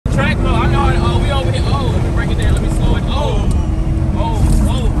track mode. I know how to, oh, we over here. Oh, let me break it down. Let me slow it. Oh.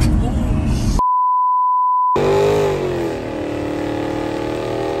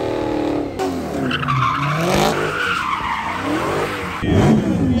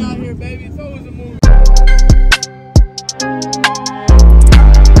 We out here, baby. It's always a movie.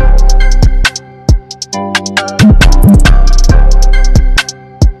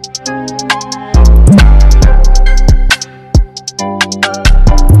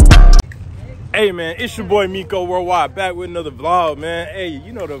 Hey man, it's your boy Miko Worldwide back with another vlog, man. Hey,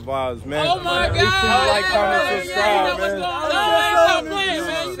 you know the vibes, man. Oh my God! Like, comment, subscribe, man. Stop playing,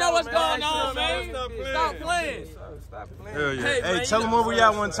 man. You know what's going on, man. Stop playing. Hell yeah. Hey, tell them where we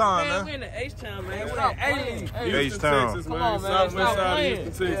at one time, man. We in the H-Town, man. Stop playing. H-Town. Come on, man. Stop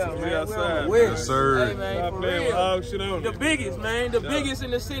playing. We outside. Yes, sir. Hey, man, stop playing with HogShitOnly. The biggest, man. The biggest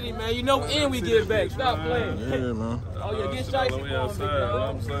in the city, man. You know, and we give back. Stop playing. Yeah, man. Oh yeah, get shot. We outside. You know what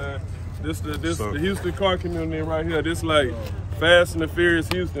I'm saying? This the Houston car community right here. This like Fast and the Furious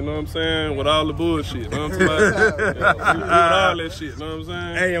Houston, know what I'm saying? With all the bullshit, know what I'm saying? With all that shit, know what I'm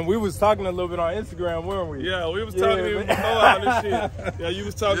saying? Hey, and we was talking a little bit on Instagram, weren't we? Yeah, we was talking even before all this shit. Yeah, you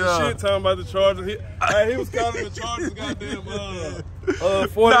was talking shit, talking about the Chargers. He was calling the Chargers goddamn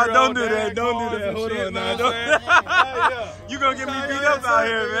 40. Nah, don't do that. Don't do that. Hold on, now. You gonna get me beat up out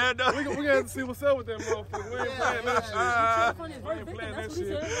here, man. We gonna have to see what's up with that motherfucker. We ain't playing that shit. We ain't playing that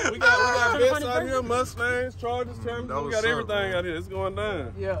shit. We got bets out here, Mustangs, Chargers, Terminals. We got everything out here. It's going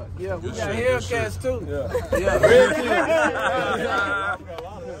down. Yeah. We got Hellcats too.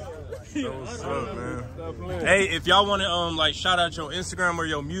 What's up, man? Hey, if y'all want to like shout out your Instagram or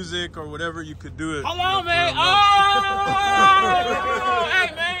your music or whatever, you could do it. Hold on, man.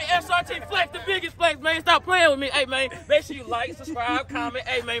 Hey, man. SRT Flex, the biggest flex, man. Stop playing with me. Hey, man. Make sure you like, subscribe, comment.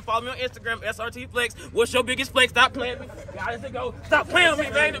 Hey, man. Follow me on Instagram, SRT Flex. What's your biggest flex? Stop playing with me. Guys, go. Stop playing with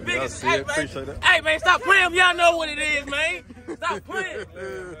me, man. The biggest. Hey, man. Hey, man. Stop playing with me. Y'all know what it is, man. Stop playing.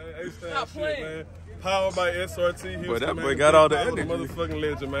 Stop playing. Man. Powered by SRT Houston. Boy, that boy man. got all the energy. Motherfucking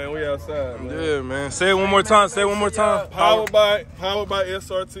legend, man. We outside, man. Yeah, man. Say it one more time. Say it one more time. Powered by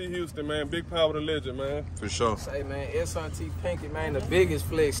SRT Houston, man. Big power to legend, man. For sure. Say, man, SRT Pinky, man, the biggest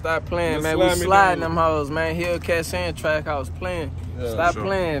flex. Stop playing, man. We sliding them hoes, man. Hellcat Sand Track House playing. Stop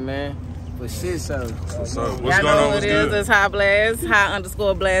playing, man. But shit, so. What's up? What's y'all going know on? what it is. It's High Blast,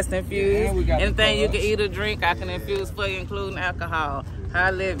 High_Blast infused. Anything you can eat or drink, I can infuse for you, including alcohol. High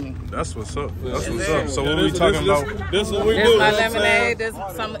living. That's what's up. That's what's up. So what are we talking about? This what we do. This my lemonade. This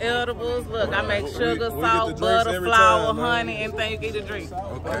some edibles. Look, I make sugar, salt, butter, flour, honey, anything you can eat or drink.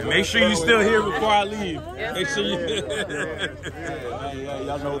 Okay. Make sure you still here before I leave. Yes, Make sure you.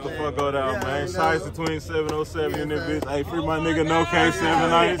 Y'all know what the fuck go down, man. Size between 707 in this bitch. Hey, free my nigga No K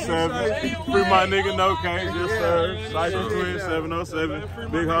 797. Free my nigga No K, yes sir. Size between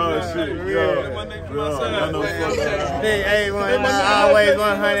 707. Big hard shit. Y'all know what the fuck go down. Big A1, always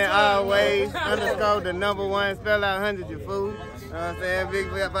 100, always _ the #1, spell out 100, you fool. You know what I'm saying? Big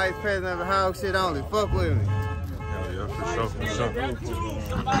Vice President of HogShitOnly. Fuck with me. Hell yeah, for sure.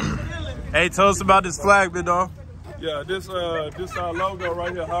 Hey, tell us about this flag, big dog. Yeah, this our logo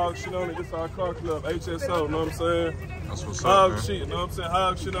right here, HogShitOnly. This our car club, HSO, know what I'm saying? That's what's Hog up, shit, you know what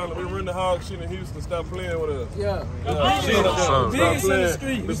I'm saying? HogShitOnly. We run the hog shit in Houston. Stop playing with us. Biggest in the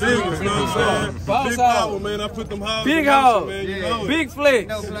street. The biggest, you know what I'm saying? Big power, man. I put them hogs. Big hog, hog. man. You know it. Big flex.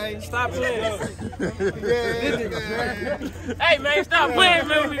 No play. Stop playing. Hey, man, stop playing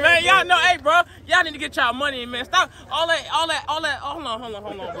with me, man. Y'all know, hey, bro. Y'all need to get y'all money in, man. Stop all that. Hold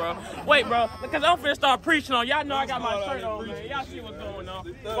on, bro. Wait, bro. Because I'm finna start preaching on. Y'all know I got my shirt on, man. Y'all see what's going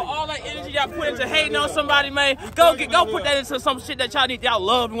on. But all that energy y'all put into hating on somebody, man, go put that into some shit that y'all need. Y'all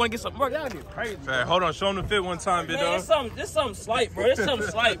love and want to get some work. Y'all get crazy. Hey, hold on. Show them the fit one time, big dog. It's something slight, bro. It's something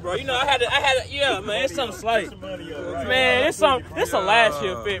slight, bro. You know, I had yeah, man. It's something slight. Man, it's a last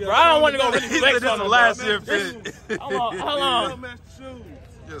year fit, bro. I don't want to go really flex on the last year fit. Hold on.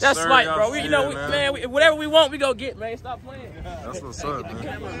 That's slight, bro. You know, man, whatever we want, we go get, man. Stop playing. That's what's up,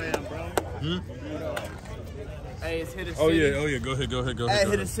 man. Hey, it's Hit the City. Oh yeah. Go ahead. Hey,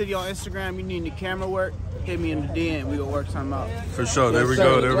 Hit the City on Instagram. You need the camera work. Hit me in the DM. We gonna work something out. For sure. There we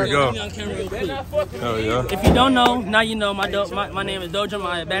go. Oh yeah. If you don't know, now you know. My name is Doja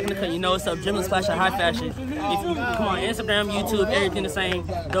Maya. Back in the cut, you know what's up. Gym Splash at High Fashion. If you come on Instagram, YouTube, everything the same.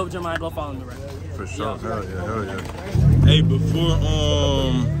 Doja Maya, go follow me. For sure. Hell yeah. Hey, before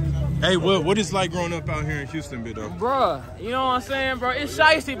Hey, what is like growing up out here in Houston, bit though? Bruh, you know what I'm saying, bro? It's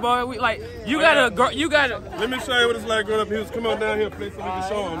shicey, bro. We like you gotta. Let me show you what it's like growing up here. Come on down here, please, so we can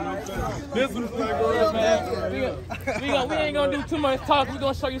show them. You know what I'm saying? This is what it's like growing up, man. We ain't gonna do too much talk. We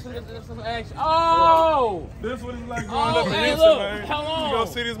gonna show you some action. Oh! This is what it's like growing up in hey, Houston, look, man. how long? You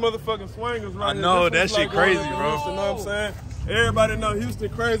gonna see these motherfucking swingers right here. I know, This that what it's shit crazy, growing up in bro. Houston, know what I'm saying? Everybody know Houston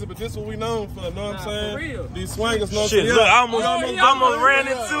crazy, but this is what we known for, know what I'm saying? for real. These swingers know Shit, yeah. look, I almost ran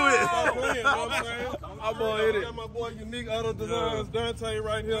into it. Stop playing, know what I'm saying? My boy, my boy Unique Auto Designs, Dante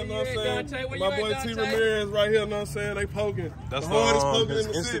right here, know what I'm saying? Dante, where My you at, boy T. Dante? Ramirez right here, know what I'm saying? They poking. That's the hardest poking his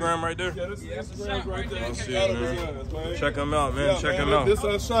in the city. Instagram right there. Yeah, this is Instagram right there. Oh, shit, Auto man. Designs, man. Check him out, man. Yeah, Check man, him out. This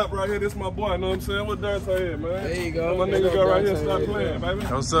our shop right here. This my boy, know what I'm saying? What Dante here, man? There you go. My nigga go right here, stop playing, baby.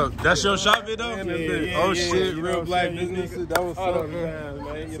 What's up? That's your shop, bit though? Oh shit, real black business. That was Auto so Designs,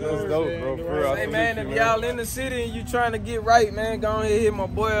 man. You know That's what dope, I'm bro. saying? For real. Hey man, if y'all in the city and you trying to get right, man, go ahead hit my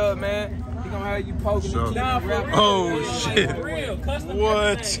boy up, man. He gonna have you poking Sure. and Nah, keep for rapping. real. Oh, shit. For real. Custom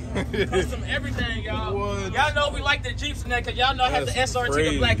What? everything. Custom everything, y'all. What? Y'all know we like the Jeeps and that, cause y'all know I have the That's SRT,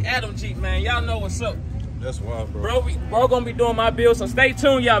 crazy. the Black Adam Jeep, man. Y'all know what's up. That's wild, bro. Bro gonna be doing my build, so stay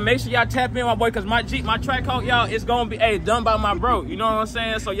tuned, y'all. Make sure y'all tap in, my boy, cause my Jeep, my track coat, y'all, it's gonna be done by my bro. You know what I'm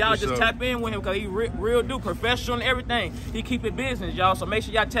saying? So y'all just tap in with him, cause he real dude, professional and everything. He keep it business, y'all. So make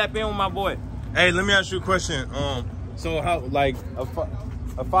sure y'all tap in with my boy. Hey, let me ask you a question. So how, like, a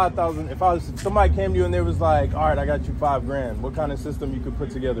 5,000? If somebody came to you and they was like, all right, I got you $5,000. What kind of system you could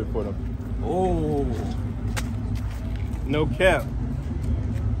put together for them? Oh, no cap.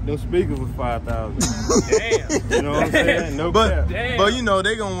 No speakers with 5,000. Damn. You know what I'm saying? No cap. Damn. But you know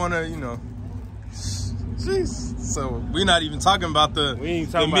they gonna wanna, you know. Jeez. So we're not even talking about the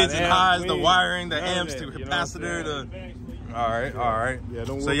mids and highs, the wiring, the amps, the capacitor, the. All right. Yeah,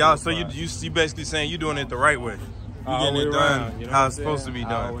 don't So y'all, so you basically saying you doing it the right way. You getting it done how it's supposed to be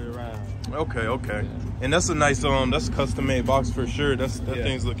All the way done. around. Okay. And that's a nice that's a custom made box for sure. That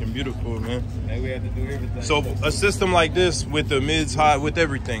thing's looking beautiful, man. And we had to do everything. So a system like this with the mids, high, with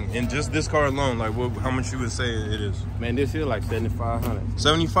everything, and just this car alone, like how much you would say it is? Man, this here like 7,500.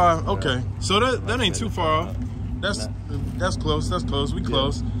 75. Okay, so that ain't too far off. That's close. That's close. We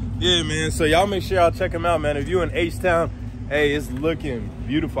close. Yeah, man. So y'all make sure y'all check them out, man. If you in H-Town, hey, it's looking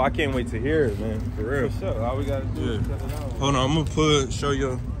beautiful. I can't wait to hear it, man. For real. For sure. All we gotta do is cut it out. Hold on, I'm gonna show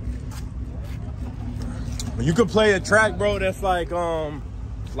you. You could play a track, bro, that's like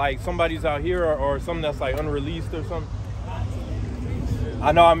somebody's out here or something that's like unreleased or something.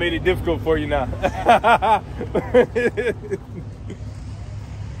 I know I made it difficult for you now. That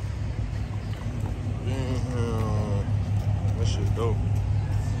shit dope.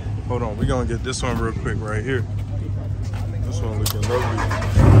 Hold on, we're gonna get this one real quick right here. This one looking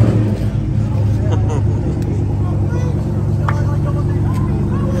lovely.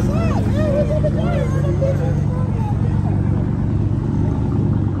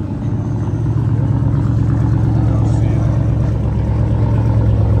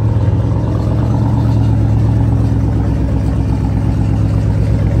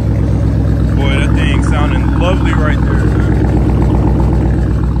 Boy, that thing sounding lovely right there.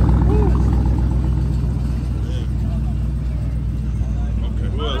 Okay,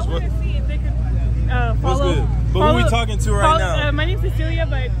 who else? What? What's good? But who we talking to right now? My name's Cecilia,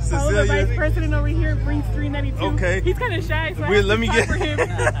 but follow the vice president over here, Brings 392. Okay. He's kind of shy, so Let me get for him.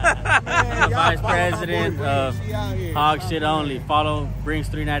 The vice president of HogShitOnly. Follow Brings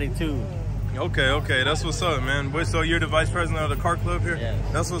 392. Okay, that's what's up, man. So you're the vice president of the car club here? Yes.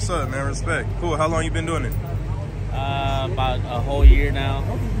 That's what's up, man. Respect. Cool. How long you been doing it? About a whole year now.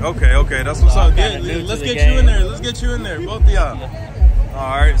 Okay, that's what's up. Let's get you in there. Let's get you in there, both of y'all.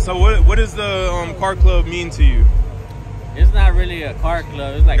 All right. So what does the car club mean to you? It's not really a car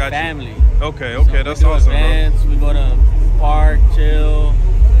club. It's like Got you. family. Okay, So that's we do awesome, events, we go to park, chill,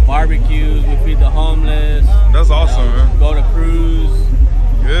 barbecues. We feed the homeless. That's awesome, man. Go to cruise.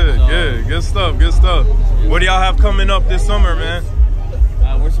 Good stuff. What do y'all have coming up this summer, man?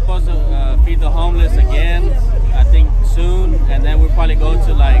 We're supposed to feed the homeless again, I think soon, and then we'll probably go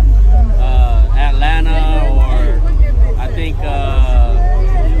to like Atlanta or I think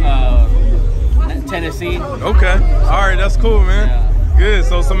Tennessee. Okay. All right, that's cool, man. Yeah. Good.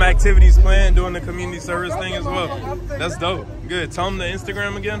 So some activities planned, doing the community service thing as well. That's dope. Good. Tell them the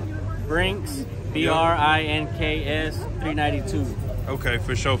Instagram again. Brinks, BRINKS 392. Okay,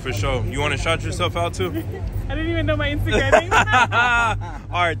 for sure. You want to shout yourself out too? I didn't even know my Instagram name.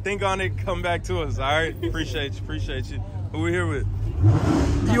 All right, think on it. Come back to us. All right. Appreciate you. Who we here with?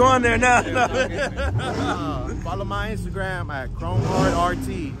 You on there now? Follow my Instagram at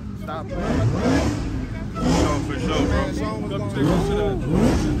ChromeHardRT. Stop playing. For sure, bro. Come check this shit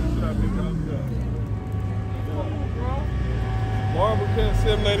out. Marble Cat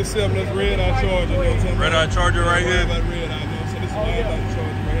 787, that's red eye charger. Red eye charger right here. Red eye, you know what I'm saying? This is wide body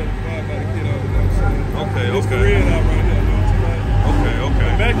charger right here. The wide body kid on, you know what I'm saying? Okay, This okay. the red eye right here, you know what I'm saying?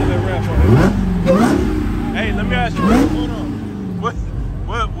 Okay. Back to that wrap on it. Hey, let me ask you, hold on.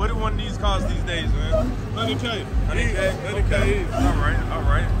 What do one of these cost these days, man? 100K. 100K? All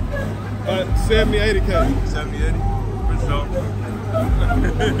right. 70, 80K. 70, 80? For sure.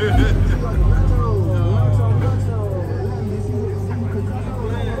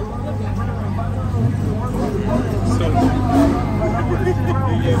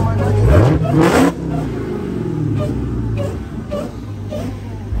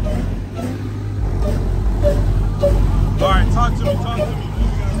 All right, talk to me. What we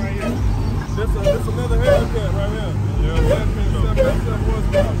got right here? This another haircut right here. Yeah, 787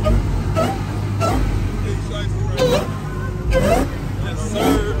 horsepower. Big shiesty right here. Yes,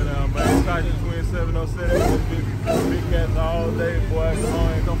 sir. Man, Skype Twin 707. Big cats all day, boy. Come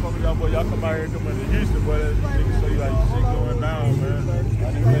on, come from y'all, boy. Y'all come out here and come into Houston, boy. That nigga show you like shit going down, man. I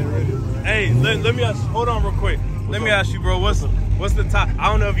niggas ain't ready, man. Hey, let me ask. Hold on, real quick. Let me ask you, bro. What's the top? I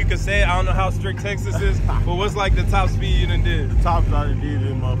don't know if you can say it. I don't know how strict Texas is, but what's like the top speed you done did? The top I done did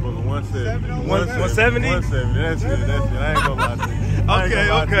this motherfucker 170. 170? 170. That's it. I ain't gonna lie to you.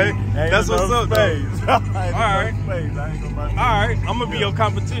 Okay. That's what's up, though. All right. All right. I'm gonna be your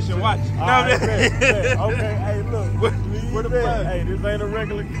competition. Watch. Okay. Hey, look. Where the flag? Hey, this ain't a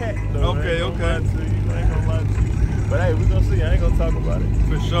regular cat, though. Okay. I ain't gonna lie to you. But hey, we gonna see. I ain't gonna talk about it.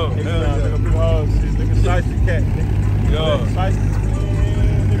 For sure. Nigga, big hard shit. Nigga, shiesty cat. Yo. Shiesty.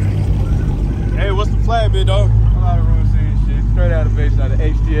 Hey, what's the flag, bit, dog? A lot of room seeing shit. Straight out of base, out of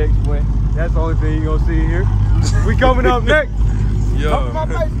HTX, boy. That's the only thing you gonna see here. We coming up next. Yo. Come to my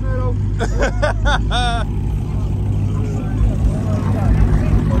base, man, though.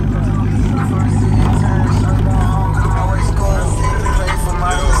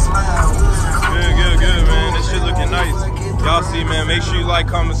 Good, man. This shit looking nice. Y'all see, man. Make sure you like,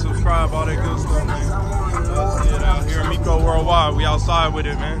 comment, subscribe, all that good stuff, man. See it out here, Miko Worldwide. We outside with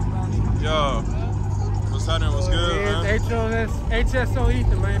it, man. Yo, what's happening? What's good, man? HSO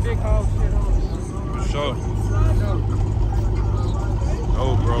Ethan, man. Big hog shit on. For sure.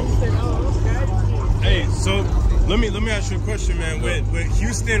 Oh, bro. Hey, so let me ask you a question, man. With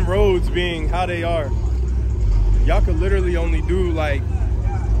Houston roads being how they are, y'all could literally only do like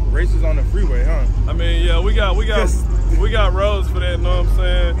races on the freeway, huh? I mean, yeah, we got roads for that, you know what I'm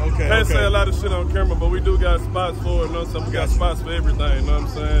saying? Okay. Can't say a lot of shit on camera, but we do got spots for it, you know what I'm saying? We got spots for everything, you know what I'm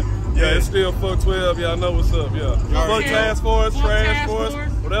saying? Yeah, it's still 412, y'all know what's up, yeah. Fuck task force, trash force,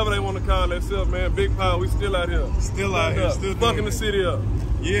 whatever they want to call themselves, man. Big power, we still out here. Still fucking the city up.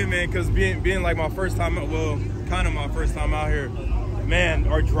 Yeah, man, because being like my first time, well, kind of my first time out here, man,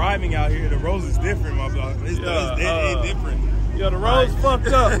 or driving out here, the roads is different, my brother. It's different. Yeah, the roads fucked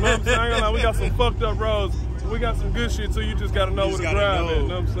up, you know what I'm saying? We got some fucked up roads. We got some good shit too. You just gotta know where to drive at, you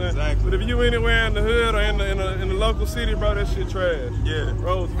know what I'm saying? Exactly. But if you anywhere in the hood or in the local city, bro, that shit trash. Yeah.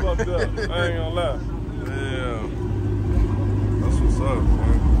 Roads fucked up. I ain't gonna lie. Yeah. That's what's up,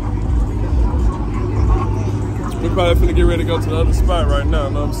 man. We probably finna get ready to go to the other spot right now,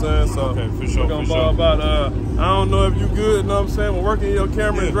 you know what I'm saying? So okay, for sure. We're gonna ball about I don't know if you good, you know what I'm saying? We're working your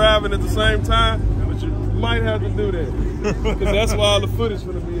camera and driving at the same time, but you might have to do that. Cause that's why all the footage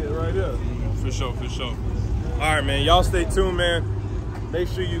finna be it right there. For sure. All right, man. Y'all stay tuned, man. Make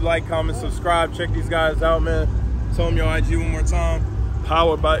sure you like, comment, subscribe. Check these guys out, man. Tell them your IG one more time.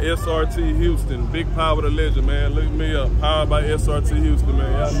 Powered by SRT Houston. Big power to legend, man. Look me up. Powered by SRT Houston,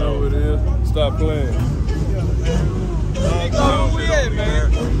 man. Y'all know who it is. Stop playing.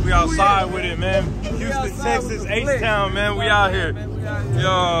 We outside with it, man. Houston, Texas, H-Town, man. We out here.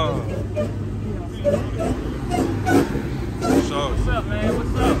 Yo. What's up, man?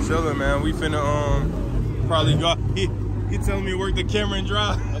 What's up? Chilling, man. We finna probably go. He telling me to work the camera and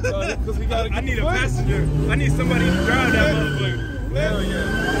drive. I need a passenger. I need somebody to drive that motherfucker. Hell yeah.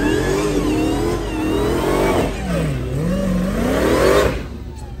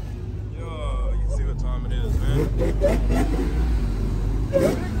 Yo, you see what time it is, man.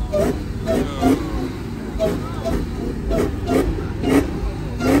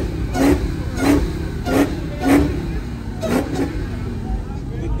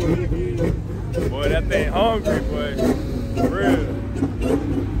 Boy, that thing hungry, boy. Real.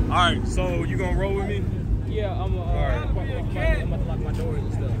 All right, so you gonna roll with me? Yeah, I'm about to lock my doors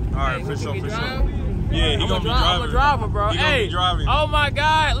and stuff. All right, for sure. Yeah, he gonna be driving. I'm a driver, bro. He gonna be driving. Oh my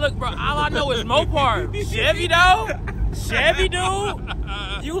God, look, bro. All I know is Mopar. Chevy, though. Chevy, dude.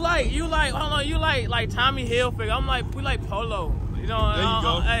 You like, hold on. You like Tommy Hilfiger. I'm like, we like Polo. You know, There you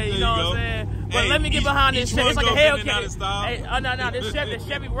go. Hey, you There know you what I'm go. saying? But Hey, let me get behind this Chevy. It's like a Hellcat. Hey, No, this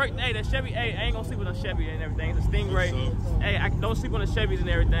Chevy work. Hey, the Chevy. Hey, I ain't gonna sleep with a Chevy and everything. It's a Stingray. Hey, I don't sleep on the Chevys and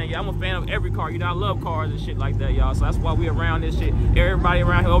everything. Yeah, I'm a fan of every car. You know, I love cars and shit like that, y'all. So that's why we around this shit. Everybody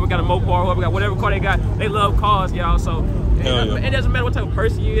around here, whoever got a Mopar, whoever got whatever car they got, they love cars, y'all. So it doesn't matter what type of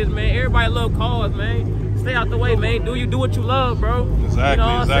person you is, man. Everybody love cars, man. Stay out the way, man. Do what you love, bro. Exactly, you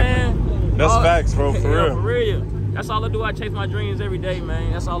know what I'm saying? That's facts, bro. For real. For real. That's all I do. I chase my dreams every day,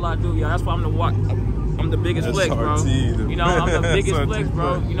 man. That's all I do, y'all. That's why I'm the biggest flex, bro. You know, I'm the biggest flex,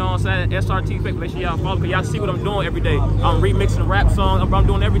 bro. You know what I'm saying? SRT flex. Make sure y'all follow, because y'all see what I'm doing every day. I'm remixing rap songs. I'm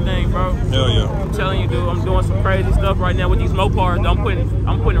doing everything, bro. Hell yeah. I'm telling you, dude. I'm doing some crazy stuff right now with these Mopars. I'm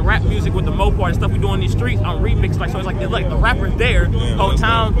putting rap music with the Mopar and stuff we do in these streets. I'm remixing, like, so it's like the rapper's there. Whole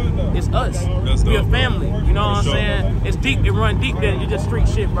time it's us. We a family. You know what I'm saying? It's deep. It run deep. Then you just street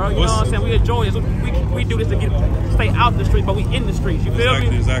shit, bro. You know what I'm saying? We enjoy it. We do this to stay out the streets, but we in the streets. You feel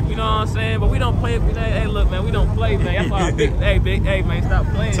me? Exactly. You know what I'm saying? But we don't play. Hey, look, man. We don't play, man. That's why hey, man, stop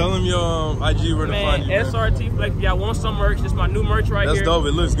playing. Tell them your IG where to find you, man. SRT Flex. Y'all want some merch? This is my new merch right here. That's dope.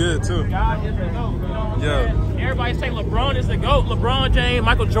 It looks good too. God is the GOAT. You know what I'm saying? Everybody say LeBron is the GOAT. LeBron James,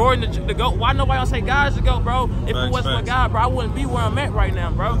 Michael Jordan, the GOAT. Why nobody else say God is the GOAT, bro? If it wasn't for God, bro, I wouldn't be where I'm at right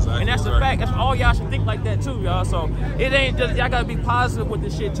now, bro. And that's a fact. That's all y'all should think like that too, y'all. So it ain't just, y'all gotta be positive with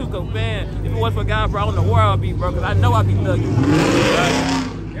this shit too, cause man, if it wasn't for God, bro, I don't know where I'd be, bro, cause I know I'd be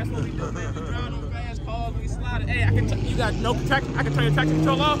thugging. That's what we do, man. We drive them fast cars, we slide it. Hey, you got no traction. I can turn your traction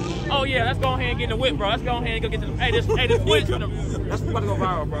control off. Oh yeah, let's go ahead and get in the whip, bro. Let's go ahead and go get the. Hey, this whip. That's about to go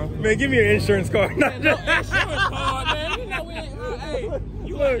viral, bro. Man, give me your insurance card. No insurance card, man. You know we ain't.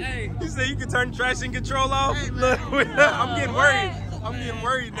 Hey, you said you can turn traction control off. Hey, look, I'm getting worried. I'm getting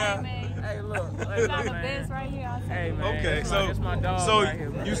worried now. Hey, look. Hey, got the best right here. Hey, man. Okay, so my dog right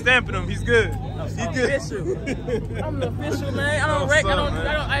here, you stamping him. He's good. He's good. I'm the official, man. I don't wreck.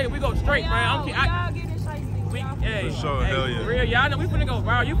 Hey, we go straight, man. Hey, for sure, hell yeah. Real, y'all know we finna go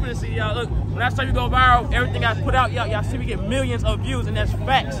viral. You finna see, y'all. Look, when I say we go viral, everything I put out, y'all see we get millions of views, and that's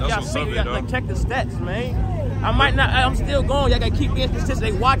facts. Y'all see, we got like check the stats, man. I'm still going. Y'all gotta keep getting consistent.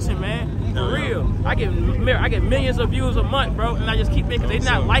 They watching, man. For real. I get millions of views a month, bro, and I just keep it because they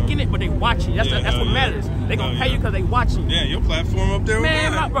not liking it, but they watching. That's what matters. They gonna pay you because they watching. Yeah, your platform up there.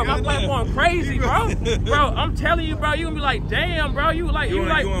 Man, my platform crazy, bro. Bro, I'm telling you, bro, you gonna be like, damn, bro, you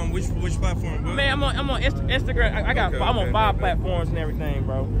on which platform, bro? Man, I'm on Instagram. I'm on 5 platforms and everything,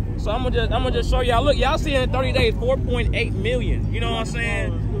 bro. So I'm gonna just show y'all. Look, y'all see in 30 days 4.8 million. You know what I'm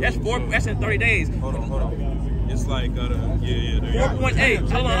saying? That's in 30 days. Hold on. It's like 4.8.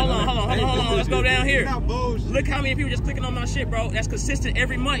 Hold on. Let's go down here. Look how many people just clicking on my shit, bro. That's consistent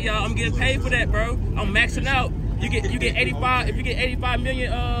every month, y'all. I'm getting paid for that, bro. I'm maxing out. You get 85. If you get 85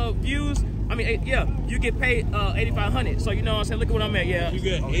 million views, I mean, you get paid 8,500. So you know what I'm saying? Look at what I'm at. Yeah. You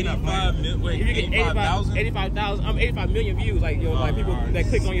get 85 million. Wait, you get 85,000. I'm 85 million views. Like like people that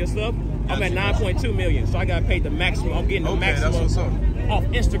click on your stuff. I'm at 9.2 million. So I got paid the maximum. I'm getting the maximum. That's what's up. Off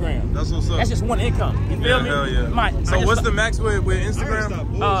Instagram. That's what's up. That's just one income. You feel me? Hell yeah. So what's the max with Instagram?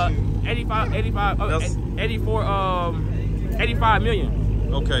 85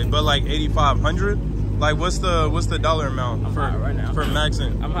 million. Okay, but like 8,500. Like what's the dollar amount for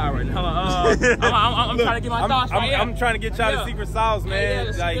maxing? I'm high right now. I'm trying to get my thoughts right. I'm trying to get y'all the secret sauce,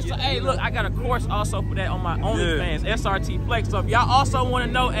 man. Hey, look, I got a course also for that on my OnlyFans, SRT Flex. So if y'all also want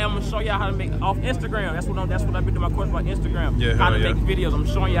to know, and I'm gonna show y'all how to make off Instagram. That's what I've been doing my course about Instagram. Yeah, how to make videos. I'm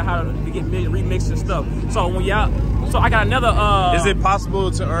showing y'all how to get remix and stuff. So when y'all, I got another. Is it possible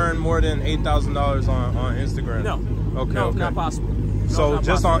to earn more than $8,000 on Instagram? No. Okay. No, it's not possible. So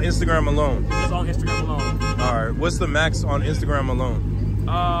just on Instagram alone? Just on Instagram alone. All right. What's the max on Instagram alone?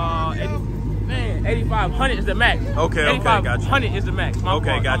 8,500 is the max. Okay, got you. 8,500 is the max.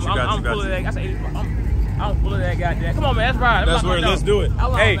 Got you. I'm full of that. I said 85. I'm full of that goddamn. Come on, man. That's right. That's where. Let's do it.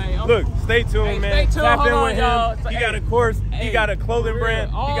 Hey, look. Stay tuned, man. Tap in with him. He got a course. He got a clothing brand.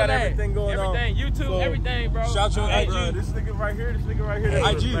 He got everything going on. YouTube, so, everything, bro. Shout your IG. Bro, this nigga right here.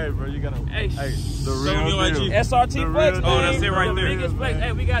 IG. Hey, bro, you gotta. Hey, the real IG. SRT Flex. Oh, that's it right there. Biggest flex.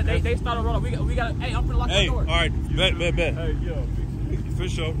 Hey, we got. They started rolling. We got. Hey, I'm finna lock the door. All right. Bet. Hey, yo. For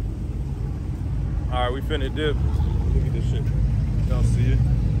sure. All right, we finna dip. Look at this shit. Y'all see it?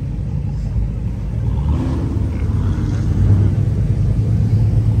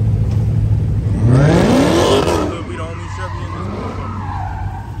 We the only Chevy in this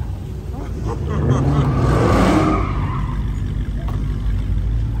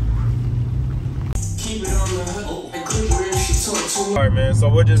All right, man. So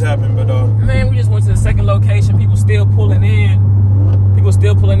what just happened, but man, we just went to the second location. People still pulling in. People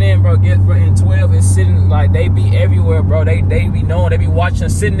still pulling in, bro. In 12 is sitting like they be everywhere, bro. They be knowing, they be watching,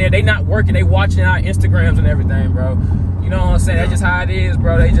 sitting there. They not working, they watching our Instagrams and everything, bro. You know what I'm saying? That's just how it is,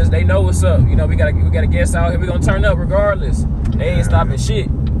 bro. They know what's up. You know, we got a guest out here. We gonna turn up regardless. They ain't stopping shit.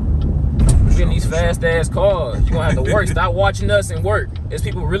 We getting these fast ass cars. You gonna have to work. Stop watching us and work. It's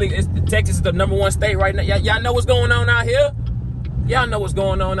people really. Texas is the #1 state right now. Y'all know what's going on out here. Y'all know what's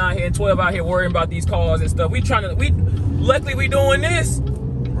going on out here. And 12 out here worrying about these cars and stuff. Luckily we doing this.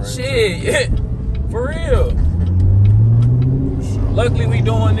 Right. Shit, for real. Luckily we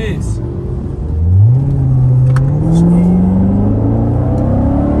doing this.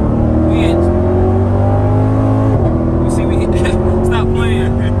 Stop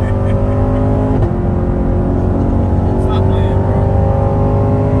playing. Stop playing, bro.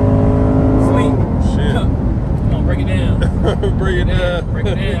 Sleep. Shit. Come on, break it down. Break it down. Break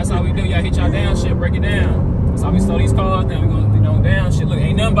it down. That's how we do. Y'all hit y'all down shit. Break it down. That's how we slow these cars down. We gonna down shit. Look,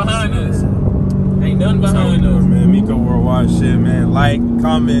 ain't nothing behind us. Ain't nothing behind us. Man, Miko Worldwide shit, man. Like,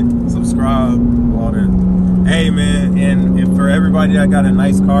 comment, subscribe, all that. Hey, man, and for everybody that got a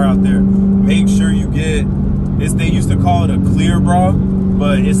nice car out there, make sure you get. They used to call it a clear bra,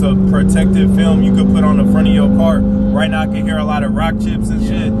 but it's a protective film you could put on the front of your car. Right now I can hear a lot of rock chips and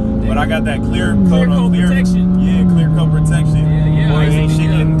shit, but I got that clear coat on clear protection. Yeah, clear coat protection. Yeah. Boy, ain't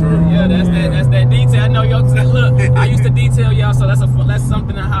shit getting through. Yeah, that's that detail. I know y'all. Look, I used to detail y'all, so that's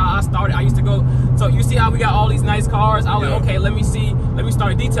something that how I started. I used to go. So you see how we got all these nice cars. I was like, okay, let me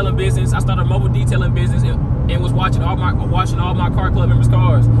start a detailing business. I started a mobile detailing business and was watching all my car club members'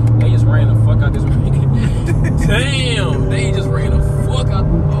 cars. They just ran the fuck out this. Damn, they just ran the fuck out.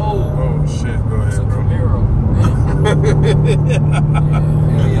 Oh shit, go ahead, bro. Camaro.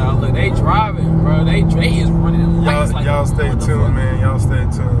 Yeah, y'all look, they driving, bro. They is running lights like y'all stay tuned, man. Y'all stay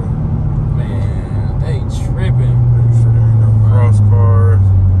tuned. Man, they tripping. Make sure there ain't no cross cars.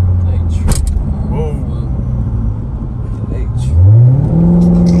 They tripping. Whoa. They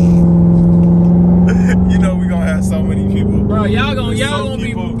tripping. You know we gonna have so many people. Bro, y'all gonna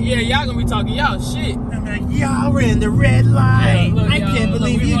be talking y'all shit. Y'all ran the red light. Look, I can't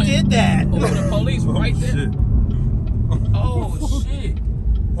believe you did that. Oh, the police right there. Shit. Oh shit.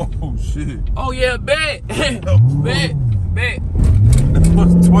 Oh shit. Oh yeah, bet. Bet.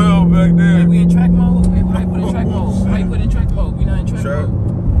 What's 12 back there? Hey, we in track mode. Hey, why you put in track mode? Why you put in track mode? We not in track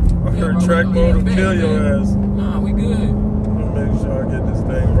mode. I heard track mode will kill your ass. Nah, we good. I'm gonna make sure I get this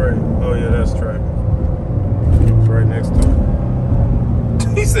thing right. Oh yeah, that's track. It's right next to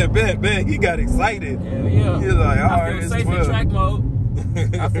it. He said, bet. He got excited. Yeah. He's like, all right, I feel it's safe 12. in track mode.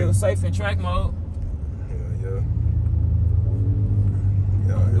 I feel safe in track mode.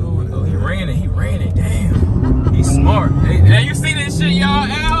 Oh, he ran it. Damn. He's smart. Hey, you see this shit, y'all?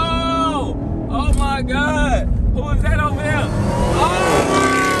 Oh my God. Who is that over there?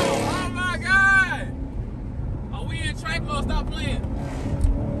 Oh my God. Oh, we in track mode. Stop playing.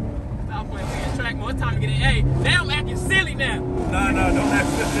 We in track mode. It's time to get in. Hey, now I'm acting silly now. No, don't act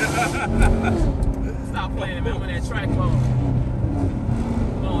silly. Stop playing, man. I'm in that track mode.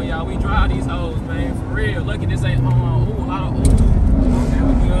 Come on, y'all. We drive these hoes, man. For real. Look at this. Ain't hold on. Ooh, a lot of ooh. Okay,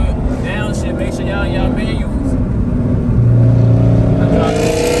 we good. Down shit. Make sure y'all manuals.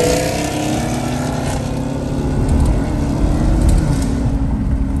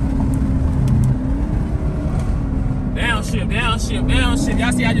 Down shit.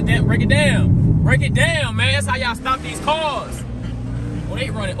 Y'all see how I just break it down. Break it down, man. That's how y'all stop these cars. Oh, they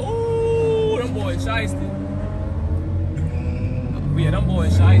running. Ooh, them boys shiesty. Oh, yeah, them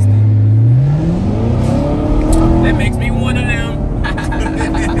boys shiesty. That makes me one of them.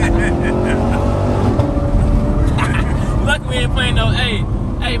 Luck we ain't playing no, hey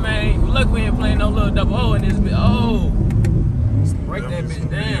man, look we ain't playing no little double O in this bitch. Oh, break that bitch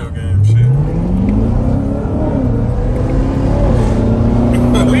down. Game shit.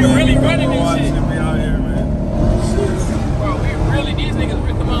 We really running this shit. Be out here, man. Bro, we really, these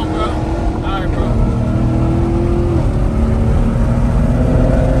niggas, come on, bro. Alright, bro.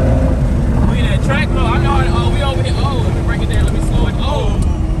 We in that track mode. I know, we over here. Oh, let me break it down. Let me slow it. Oh,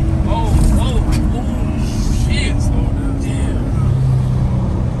 shit. Damn.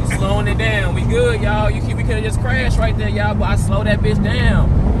 We slowing it down. We good, y'all. We could have just crashed right there, y'all, but I slowed that bitch down.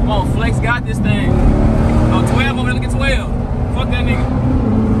 Come on, Flex got this thing. Oh, 12 over there, look at 12. Fuck that nigga.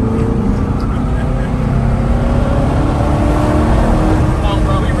 Come on,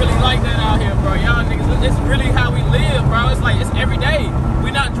 bro. We really like that out here, bro. Y'all niggas, it's really how we live, bro. It's like, it's every day.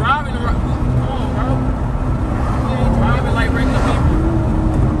 We not driving around. Come on, bro. We ain't driving like regular people.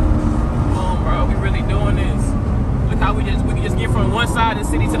 Come on, bro. We really doing this. Look how we can just get from one side of the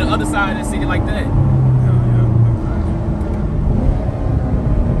city to the other side of the city like that.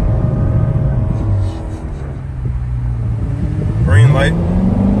 green light.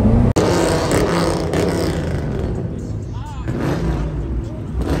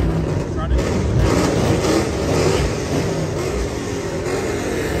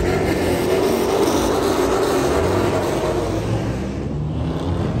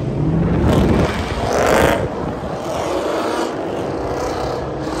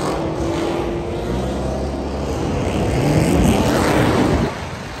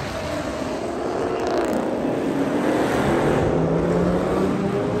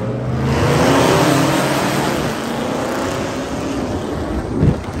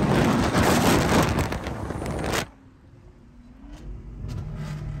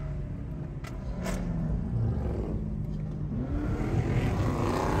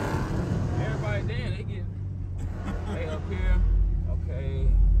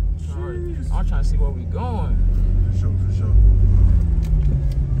 I'm trying to see where we going. For sure.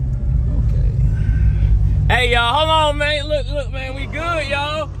 Okay. Hey, y'all, hold on, man. Look, man, we good,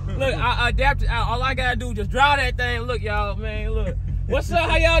 y'all. Look, I adapted. All I gotta do is just drive that thing. Look, y'all, man, look. What's up?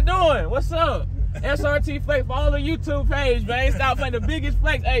 How y'all doing? What's up? SRT Flex, follow the YouTube page, man. Stop playing the biggest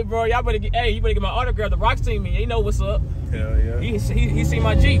flex. Hey, bro, y'all better get. Hey, you better get my autograph. The Rock team me. You know what's up? Hell yeah. He seen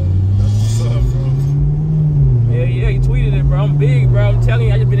my Jeep. What's up, bro? Yeah, he tweeted it, bro. I'm big, bro. I'm telling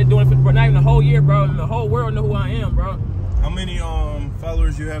you, I just been doing it for not even a whole year, bro. And the whole world know who I am, bro. How many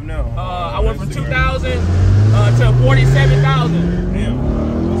followers you have now? I went from 2,000 to 47,000. Damn.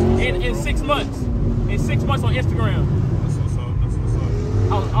 In 6 months. In 6 months on Instagram. That's what's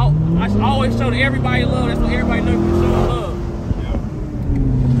up. I always show everybody love. That's what everybody knows for showing love.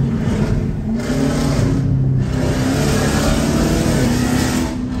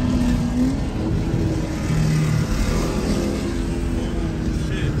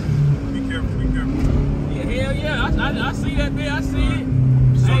 I see that bit. I see it.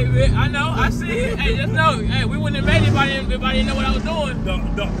 Hey, man, I know. I see it. Hey, just know. Hey, we wouldn't have made it if I didn't know what I was doing.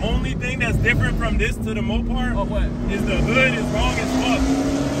 The only thing that's different from this to the Mopar is the hood is wrong as fuck.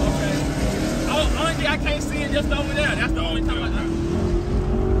 Okay. Oh, honestly, I can't see it just over there. That's the only time I know.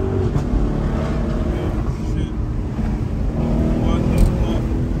 Shit. What the fuck?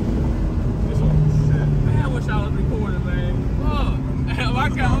 Shit. Man, I wish I was recording, man. Fuck. My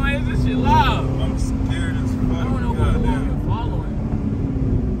God, man, this shit loud. I'm scared as fuck. I don't know who I'm following.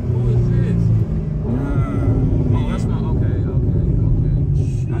 Who is this? Oh, that's my okay.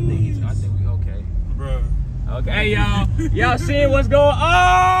 I think we okay. Bruh. Okay, hey, y'all seeing what's going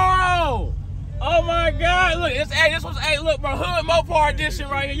on? Oh my God! Look, this was look, bro, Hood Mopar edition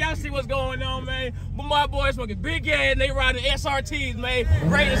right here. Y'all see what's going on, man? But my boys smoking big gas, and they riding SRTs, man.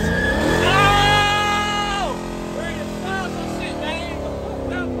 Ready to ready to stop some shit, man.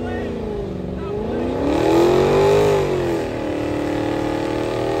 Stop playing.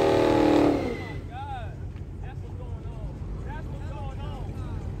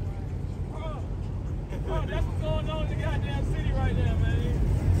 That's what's going on in the goddamn city right now, man.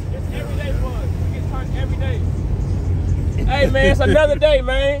 It's every day for us. We get turned every day. Hey, man, it's another day,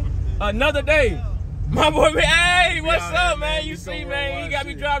 man. Another day. My boy, hey, what's up, man? You see, man, he got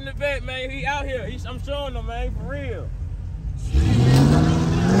me driving the vet, man. He out here. I'm showing him, man, for real.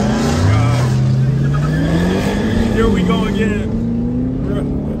 Here we go again.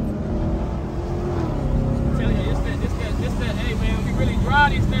 I'm telling you, it's that, hey, man, we really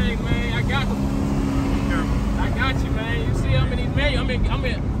drive these things, man. I got them. I got you, man. You see, I'm in these manuals.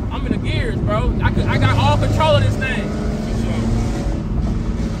 I'm in the gears, bro. I got all control of this thing.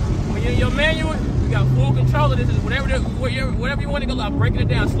 When you're in your manual, you got full control of this. Whatever you want to go, I'm breaking it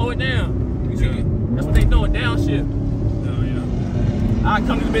down, slow it down. You see, that's what they doing, downshift. Oh yeah. I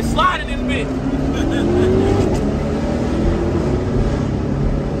come to this bitch sliding this bitch.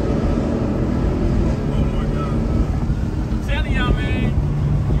 Oh my God. I'm telling y'all, man,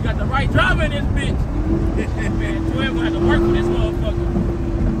 you got the right driver in this bitch. Man, 12 gonna have to work for this motherfucker.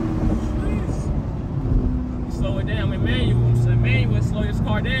 Slow it down with manual. So manual slow this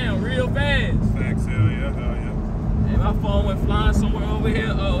car down real fast. Facts, hell yeah. And my phone went flying somewhere over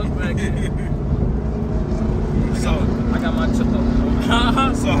here. Oh, it's back here. I got my chip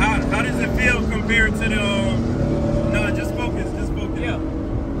up. So how does it feel compared to the no, just focus. Yeah.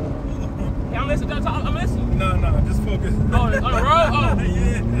 Hey, I'm listening. I'm listening. No, just focus. Oh, on the road? Oh.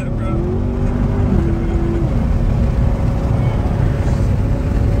 Yeah, bro.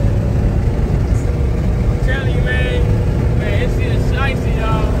 Telling you, man, this shit is shicey,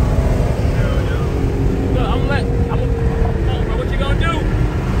 y'all. Hell yeah. Look, come on, bro, what you gonna do?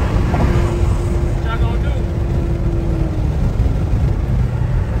 What y'all gonna do?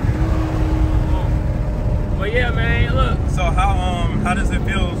 But yeah, man, look. So how does it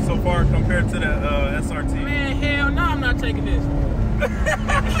feel so far compared to the SRT? Man, hell no, I'm not taking this.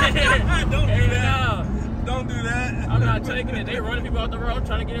 Don't do that. Don't do that. I'm not taking it. They running people off the road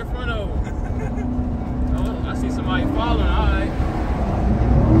trying to get in front of them. Oh, I see somebody following. All right.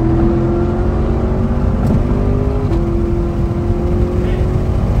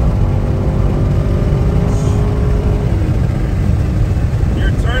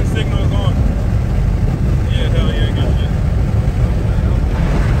 Your turn signal is on. Yeah, hell yeah, good shit.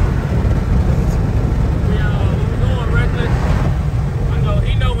 We going reckless. I know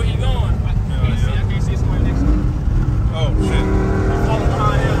he know where he going. I can't see somebody next to him. Oh shit. I'm falling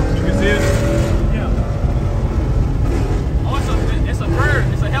behind him. You can see it? Yeah. Oh, it's a bird.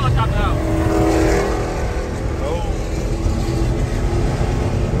 It's a helicopter out. Oh.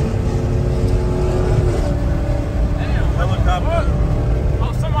 Damn. Helicopter.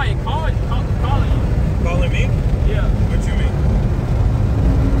 Oh, somebody calling you. Calling me? Yeah. What you mean?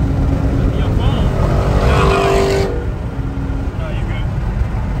 Your phone. No, you good.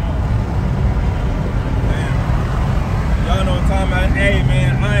 Damn. Y'all know what time I hey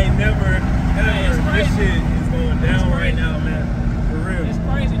man, I ain't never this shit is going down right now, man. For real. It's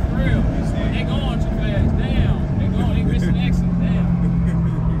crazy, for real. They going too fast. Damn. They missing the exit. Damn.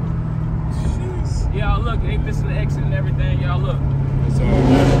 Y'all look, they missing the exit and everything. Y'all look. It's all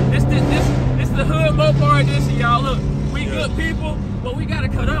good. This the hood Mopar edition, y'all. Look, we good people, but we gotta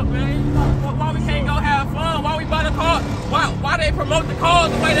cut up, man. Why we can't go have fun? Why we buy the car? Why they promote the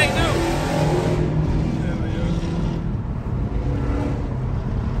cars the way they do?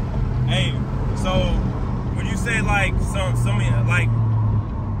 Hey, so when you say like some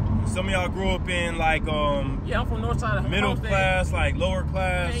of y'all grew up in like yeah, I'm from north side of middle class, like lower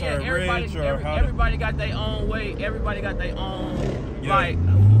class, yeah, or rich, or everybody got their own way. Everybody got their own like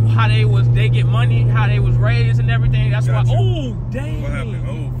how they get money, how they was raised and everything. That's why. Oh damn. What happened?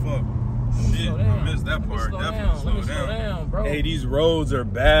 Oh fuck. Shit, I missed that part. Definitely slow down, bro. Hey, these roads are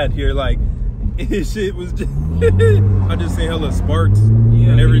bad here. Like, shit was just. I just seen hella sparks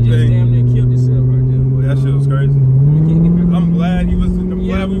and everything. He just damn near killed himself right there. That shit was crazy. I'm glad he was. I'm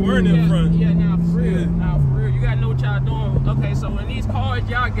glad we weren't in front. Yeah, now for real. Now for real. You gotta know what y'all doing. Okay, so in these cars,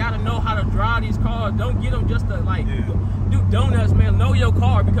 y'all gotta know how to drive these cars. Don't get them just to like do donuts, man. Know your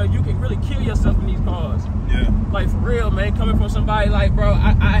car because you can really kill yourself in these cars. Yeah. Like for real, man. Coming from somebody like, bro,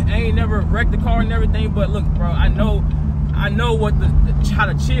 I ain't never wrecked the car and everything, but look, bro, I know what how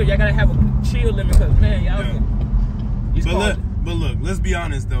to chill. Y'all gotta have a chill limit because man, y'all. Yeah. But look, let's be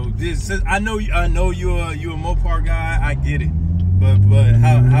honest though. I know you a Mopar guy. I get it. But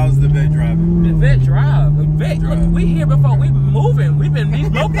how's the vet driving? The vet drive. Look, we here before we moving. We've been these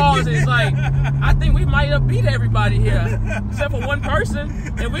Mopars is like I think we might have beat everybody here except for one person,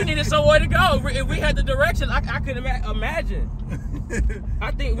 and we needed somewhere to go. If we had the direction, I couldn't imagine. I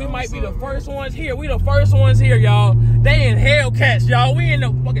think we might be the first ones here. We the first ones here, y'all. They in Hellcats, y'all. We in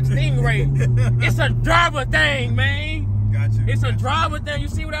the fucking Stingray. It's a driver thing, man. Gotcha. It's a driver thing. You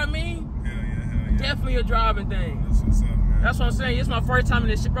see what I mean? Hell yeah. Definitely a driving thing. That's what's up, man. That's what I'm saying. It's my first time in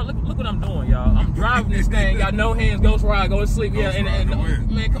this shit, bro. Look what I'm doing, y'all. I'm driving this thing. Got no hands. Ghost ride. Go to sleep. Yeah, and man,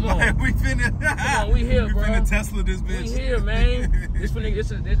 come on. We finna. Come on, we here, bro. We finna Tesla this bitch. We here, man. This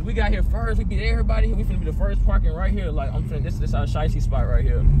we got here first. We beat everybody here. We finna be the first parking right here. Like this our shicey spot right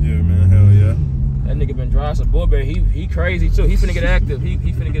here. Yeah, man. Hell yeah. That nigga been driving some boy, but he crazy too. He finna get active. He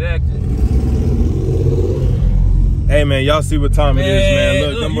finna get active. Hey man, y'all see what time it is, man.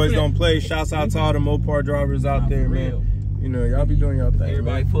 Look, them boys don't play. Shouts out to all the Mopar drivers out there, man. You know, y'all be doing y'all thing.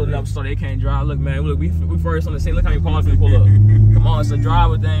 Everybody pulling up so they can't drive. Look, man, look, we first on the scene. Look how many cars we pull up. Come on, it's a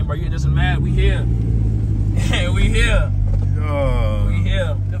driver thing, bro. You just mad? We here. We here. We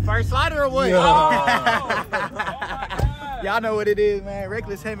here. The first slider or what? Y'all know what it is, man.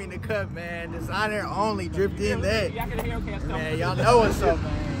 Reckless Hemi in the cup, man. Designer only dripped in that. Man, y'all know what's up,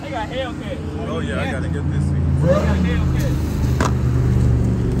 man. They got Hellcat. Oh yeah, I gotta get this thing. They got Hellcat.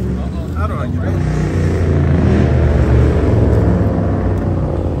 How do I get it?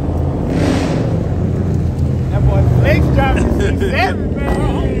 That boy Flex driving 6'7",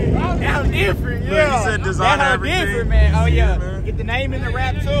 man. Down different, yeah. Look, he said designer everything. Different, man. Oh yeah. Get the name in the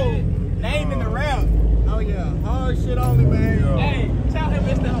rap too. Name in the rap. Oh yeah. HogShitOnly, man. Hey, tell him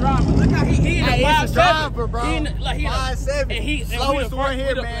it's the driver. Look how he in the 5'7", driver, bro. He in the 5'7", and he slowest one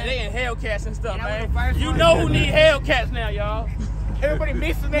here, man. They in Hellcats and stuff, man. You know who need Hellcats now, y'all. Everybody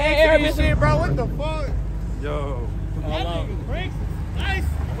mixing that extra shit, bro. What the fuck? Yo. That nigga breaks nice.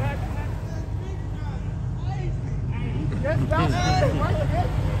 Just about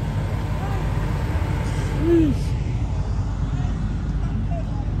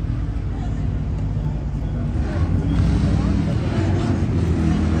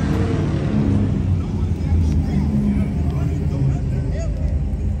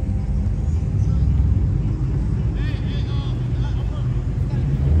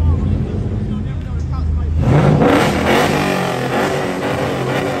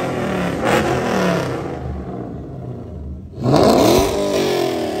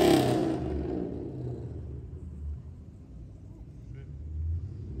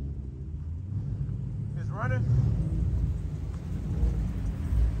running?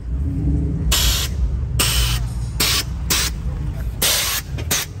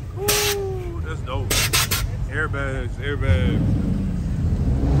 Ooh, that's dope. Airbags, airbags.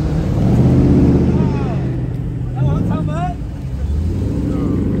 That's what I'm talking about.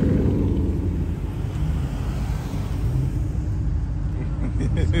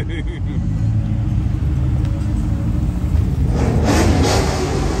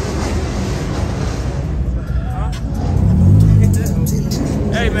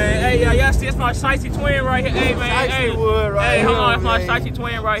 Hey man, hey y'all see it's my shicey twin right here. Hey man, hey, hey, hold on, it's my shicey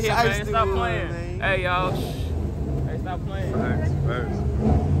twin right here, man. Stop playing. Hey y'all, hey stop playing. Thanks.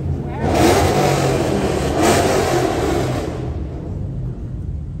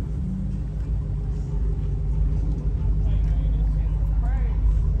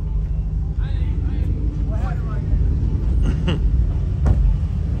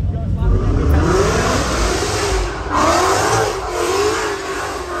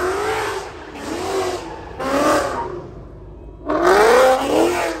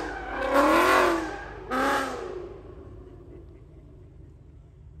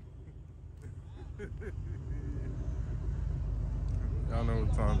 Y'all know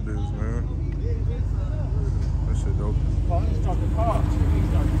what time it is, man. That shit dope. Start the car.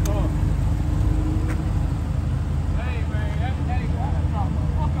 Start the car. Hey man, hey, I gotta drop the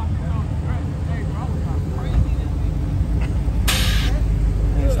fuck out this other. Hey bro, I was crazy.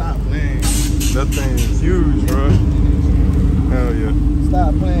 Man, stop playing. That thing is huge, bro. Hell yeah.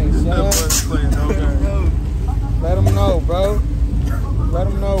 Stop playing, son. That boy's playing no game. Let them know, bro. Let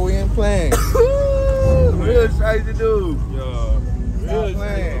them know we ain't playing. Real crazy dude. Yeah. Stop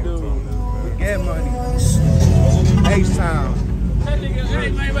playing. We get money. H-Town.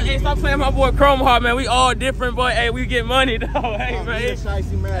 Hey man, hey, stop playing my boy Chrome Heart, man. We all different, boy. Hey, we get money though. Hey man. Hey, stop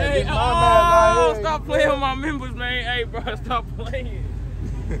playing with my members, man. Hey bro, stop playing.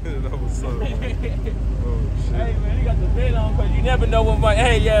 That was so. Oh shit. Hey man, you got the bed on, cause you never know what my.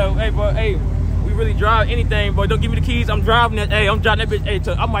 Hey yeah, hey bro, hey. We really drive anything, boy. Don't give me the keys. I'm driving it. Hey, I'm driving that bitch. Hey,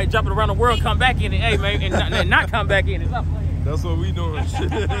 I might drop it around the world, come back in it. Hey man, and not come back in it. Stop playing. That's what we doing.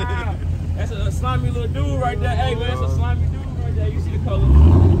 That's a slimy little dude right there. Hey man, that's a slimy dude right there. You see the color.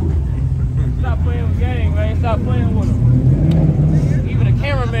 Stop playing with gang, man. Stop playing with him. Even the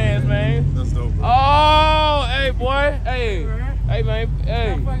cameramans, man. That's dope, bro. Oh, hey boy. Hey. Hey man.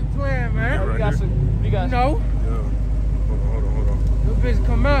 Hey. Stop fucking playing, man. We got some. No. Yeah. Hold on. Those bitches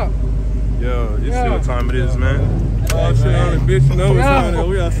come out. Yeah, you see what time it is, man. Oh shit, on the bitch, you know it's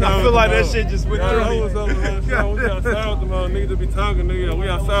we outside. I feel like that shit just went through me. We outside with them, nigga just be talking, nigga. We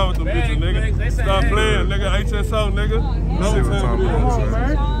outside with them bitches, nigga. Stop playing, nigga. HSO, nigga. You see what time it is,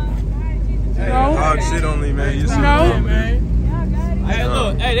 man. Hey, HogShitOnly, man. You see what time it is. Hey,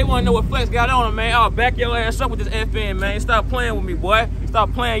 look, hey, they want to know what Flex got on him, man. I'll back your ass up with this FN, man. Stop playing with me, boy.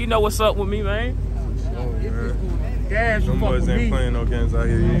 Stop playing. You know what's up with me, man. Them boys ain't playing no games out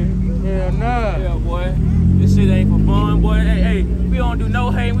here yet. Hell nah. Yeah, boy. This shit ain't for fun, boy. Hey, we don't do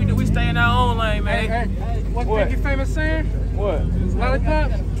no hate. We stay in our own lane, man. Hey, what's Biggie famous saying? What?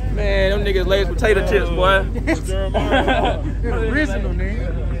 Lollipops? Man, them niggas lays potato chips, boy. Original,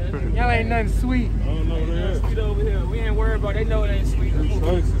 nigga. Y'all ain't nothing sweet. I don't know that. Sweet over here. We ain't worried about it. They know it ain't sweet.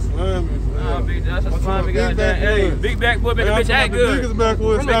 Nah, bitch, that's a slimy guy. Hey, big backwood make a bitch act good. Biggest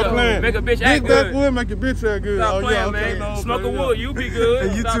backwood, stop playing. Make a bitch act good. Big backwood make a bitch act good. Stop playing, man. Smoke a wood, you be good.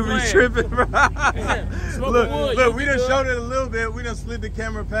 And you two be tripping, bro. Look, we done good. showed it a little bit. We done slid the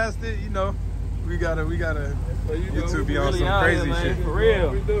camera past it, you know. We gotta you two be on really some crazy here, shit. For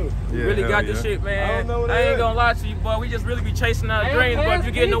real. Yeah, You really got this shit, man. I ain't gonna lie to you, boy. We just really be chasing our dreams, but if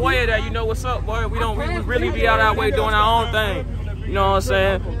you get in the way of that, you know what's up, boy. We really be out our way doing our own thing. You know what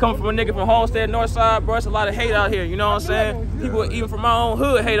I'm saying? Coming from a nigga from Homestead, Northside, bro, it's a lot of hate out here. You know what I'm saying? People even from my own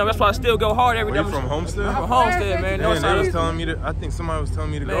hood hate them. That's why I still go hard every day. You from Homestead? I'm from Homestead, man. Man, they was telling me I think somebody was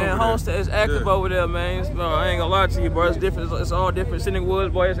telling me to go over there. Man, Homestead is active over there, man. Bro, I ain't gonna lie to you, bro. It's different. It's all different. Sitting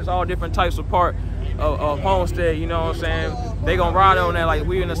Woods, boys. It's all different types of part of Homestead. You know what I'm saying? They gonna ride on that like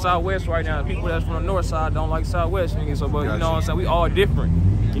we in the Southwest right now. People that's from the North Side don't like Southwest niggas. So, but you know what I'm saying? We all different.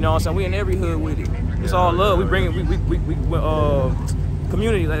 You know what I'm saying? We in every hood with it. It's all love. We bring it. We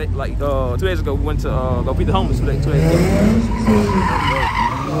community like 2 days ago we went to go feed the homeless 2 days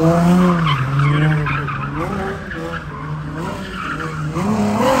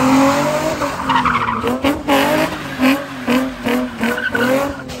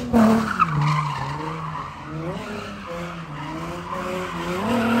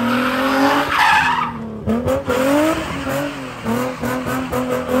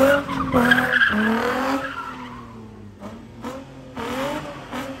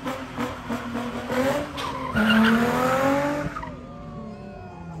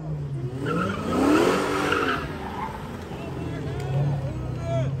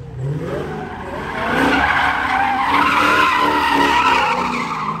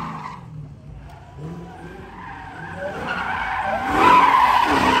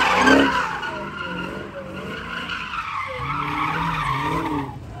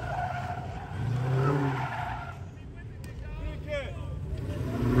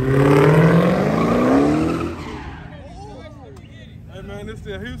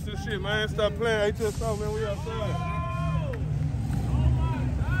that Houston shit, man. Stop playing HSO, man. We outside.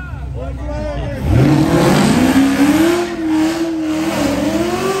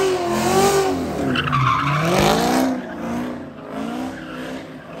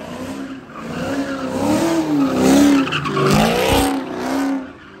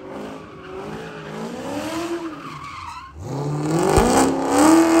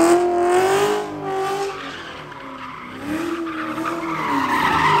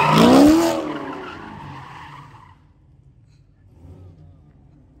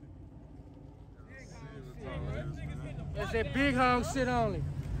 That's that big hog shit only.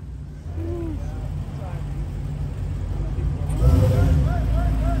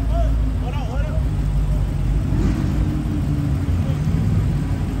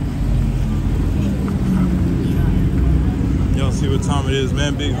 Y'all see what time it is,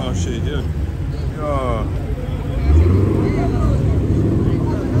 man? Big hog shit, yeah.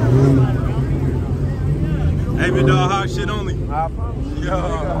 Hey, big dog, hog shit only. I promise you, Yo.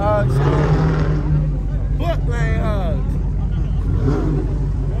 nigga, hog shit. Fuck man, hogs.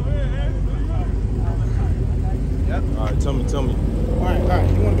 Yep. All right, tell me. All right.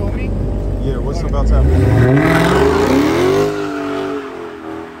 You want to go with me? Yeah, what's about to happen?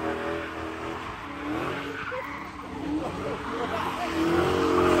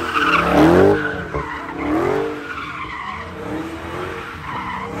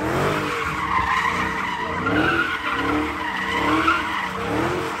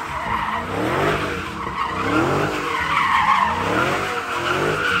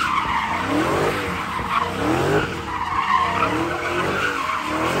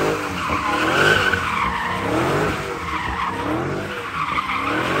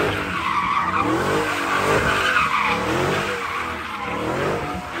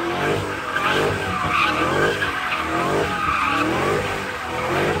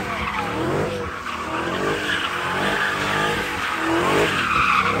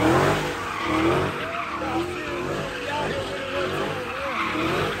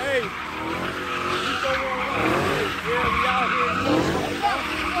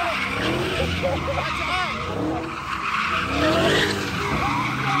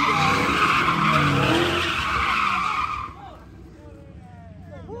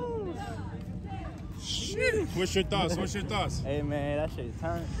 What's your thoughts? Hey man, that shit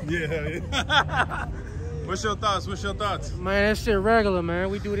turn. Yeah. What's your thoughts? Man, that shit regular, man.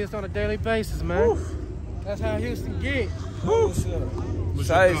 We do this on a daily basis, man. Oof. That's how Houston get. What's your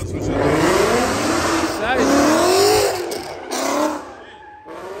thoughts?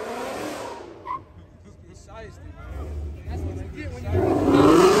 That's what you get when you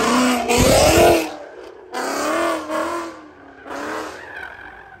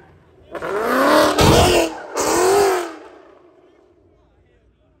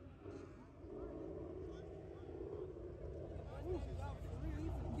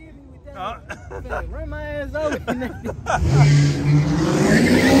Run my ass over.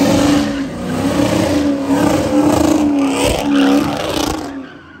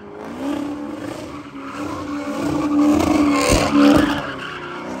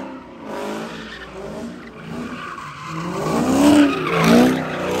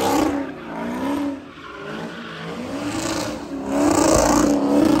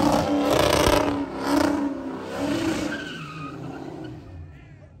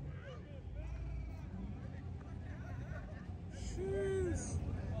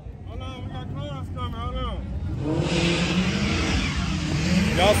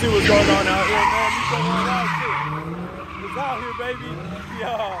 Y'all see what's going on out here, man? Miko going out shit. It's out here, baby.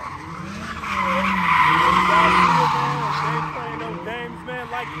 Y'all. Y'all see it, man. They ain't playing no games, man.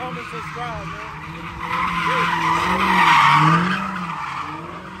 Like, comment, subscribe, man.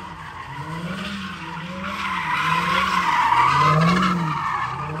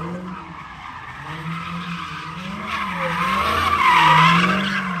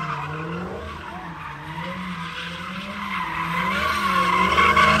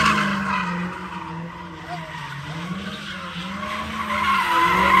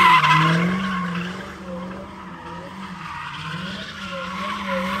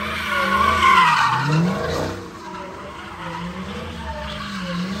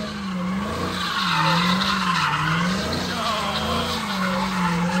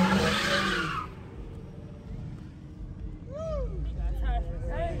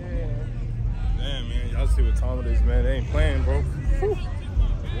 See what time it is, man. They ain't playing, bro.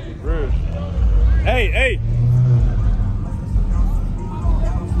 Real. Hey,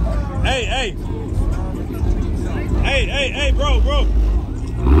 bro.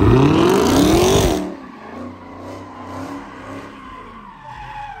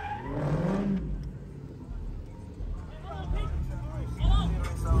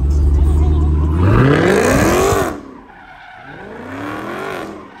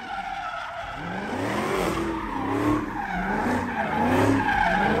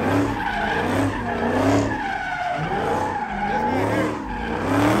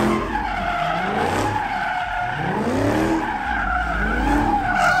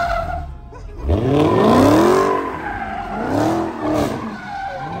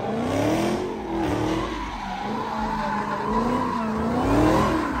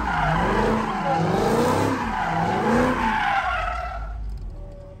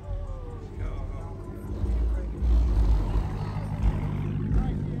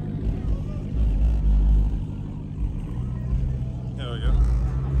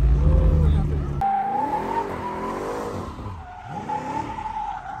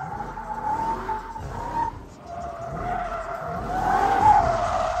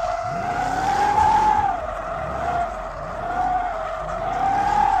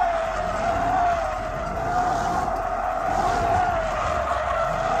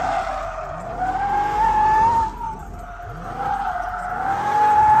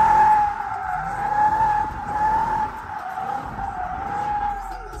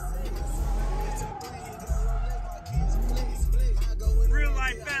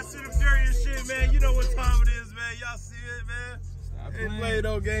 man. Y'all see it, man? Ain't play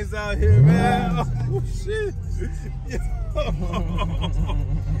no games out here, man. Oh, shit.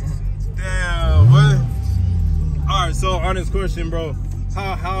 Damn, what? All right, so honest question, bro.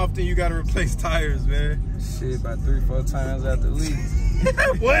 How often you gotta replace tires, man? Shit, about 3-4 times out the week.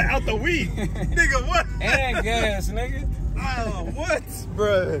 What? Out the week? Nigga, what? And gas, nigga. Oh, what?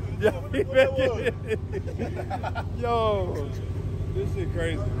 Bruh. Yo, this shit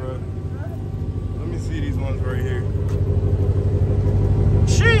crazy, bro. Let me see these ones right here.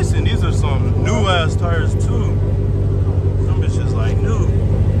 Jeez, and these are some new ass tires too. Some bitches like new.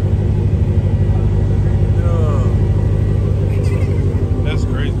 That's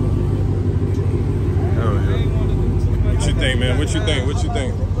crazy. Hell yeah. What you think, man? What you think? What you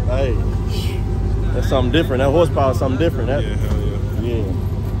think? Hey, that's something different. That horsepower is something different. That, yeah, hell yeah.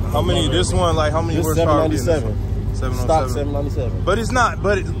 Yeah. How many? This one, like how many this horsepower? 797. Stock 797. But it's not.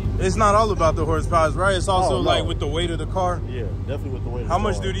 But it's not all about the horsepower, right? It's also like with the weight of the car. Yeah, definitely with the weight. How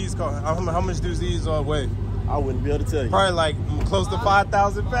much do these car? How much do these weigh? I wouldn't be able to tell you. Probably like close to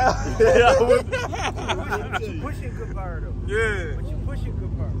 5,000 pounds. Yeah, what you pushing compared to? Yeah. What you pushing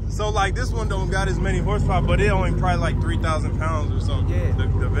compared? So like this one don't got as many horsepower, but it only probably like 3,000 pounds or something. Yeah.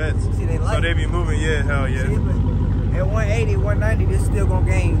 The vets. See, they like so they be moving. Yeah, hell yeah. See, at 180, 190, this still gonna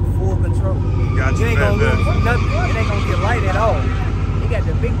gain full control. Got you. It ain't gonna lose nothing. It ain't gonna get light at all. You got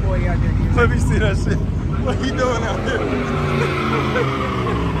the big boy out there. Let me see that shit. What he doing out here?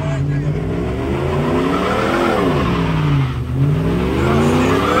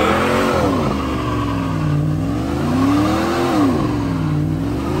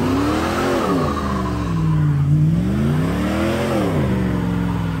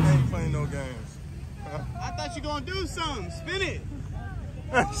 Do something, spin it.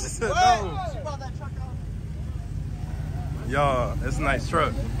 She said no. She brought that truck out. Y'all, that's a nice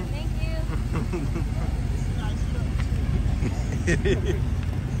truck. Thank you.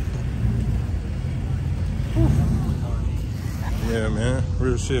 Yeah, man.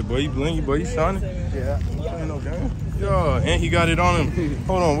 Real shit, boy. You blingy, boy. You shining. Yeah. Ain't no game. Yo, and he got it on him.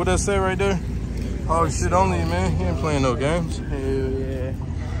 Hold on, what that say right there? HogShitOnly, man. He ain't playing no games. Hell yeah.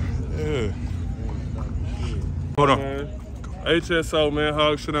 Yeah. Hold on. HSO, man,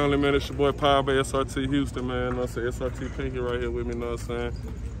 HogShitOnly, man. It's your boy Power Bay SRT Houston, man. I say SRT Pinky right here with me, you know what I'm saying?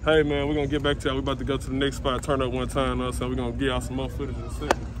 Hey, man, we're going to get back to y'all. We're about to go to the next spot, turn up one time, you know what I'm saying? We're going to give y'all some more footage in a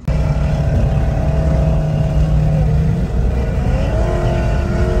second.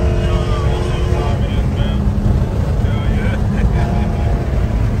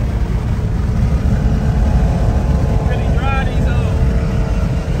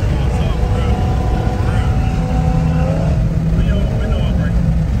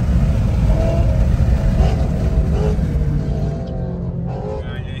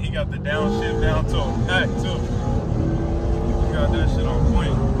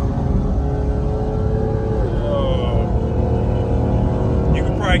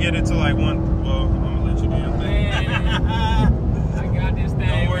 Get it to like one. Well, I'm gonna let you do your thing. I got this thing.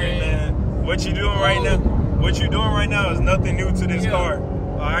 Don't worry, man. What you doing right now? What you doing right now is nothing new to this car.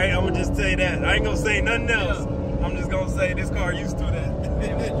 All right, I'm gonna just say that. I ain't gonna say nothing else. I'm just gonna say this car used to that.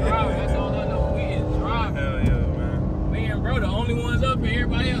 Yeah, we drive. That's all I know. We is driving. Hell yeah, man. Me and bro, the only ones up here.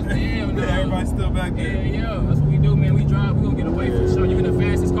 Everybody else, damn. No. Everybody's still back there. Yeah. That's what we do, man. We drive. We gonna get away from show. You in the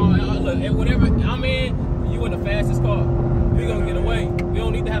fastest car. Look, whatever I'm in, you in the fastest car. We gonna get away. We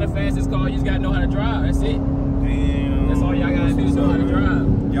don't need to have the fastest car. You just gotta know how to drive. That's it. Damn. That's all y'all gotta do is know how to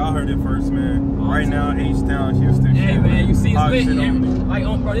drive. Y'all heard it first, man. Right now, H-Town, Houston. Hey, man, you see it's lit. HogShitOnly. Like,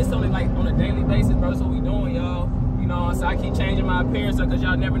 bro, this only like on a daily basis, bro. That's what we doing, y'all. You know, so I keep changing my appearance because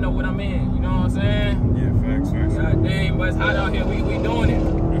y'all never know what I'm in. You know what I'm saying? Yeah, facts. God dang, but it's hot out here. We doing it.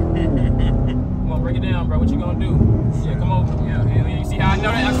 Come on, break it down, bro. What you gonna do? Yeah, come over. Yeah. You see how I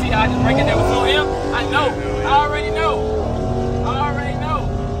know that? I see how I just break it down before him. I know. I already know.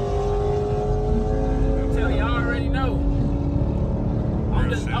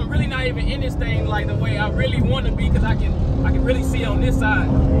 I'm really not even in this thing like the way I really want to be because I can really see on this side.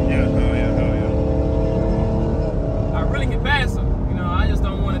 Yeah, hell yeah. I really can pass him. You know, I just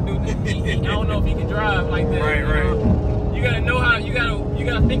don't want to do this. I don't know if he can drive like that. Right. You gotta know how. You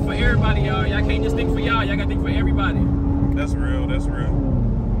gotta think for everybody, y'all. Y'all can't just think for y'all. Y'all gotta think for everybody. That's real.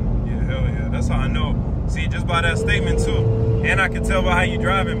 Yeah, hell yeah. That's how I know. See, just by that statement too, and I can tell by how you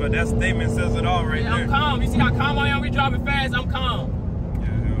driving, but that statement says it all right there. I'm calm. You see how calm I am? We driving fast. I'm calm.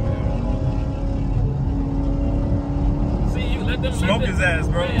 Smoke his ass,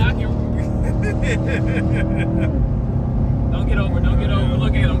 bro. Man, I can... Don't get over.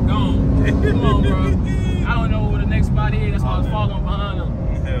 Look at him, gone. Come on, bro. I don't know where the next spot is. That's why I was following behind him.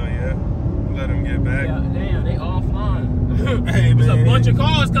 Hell yeah. Let him get get back. Yeah, damn, they all flying. Hey, There's man. a bunch of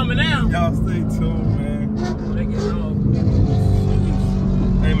cars coming down. Y'all stay tuned, man. They get off.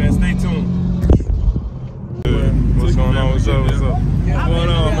 Hey, man, stay tuned. What's going on? What's up? What's up? What's going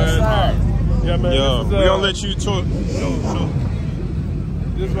on, man? Yeah, man. Yo, This is, we gonna let you talk. Show.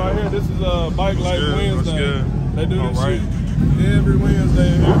 This right here, this is Bike Life Wednesday. What's good? They do this All right. shit every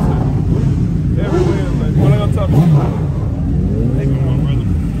Wednesday in Houston. Every Wednesday. What I gonna talk about? Hey, come on, brother.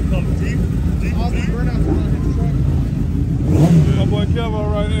 My boy Kevo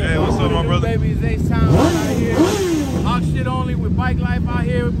right here. Hey, what's up, my brother? Baby, it's H-Town out here. HogShitOnly with Bike Life out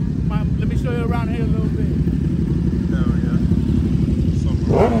here. Let me show you around here a little bit. Hell yeah. What's up,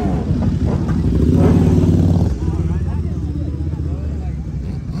 bro?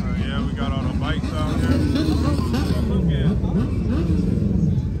 Yeah, we got all the bikes out here.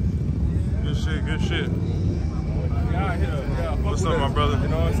 Good shit. What's up, my brother? You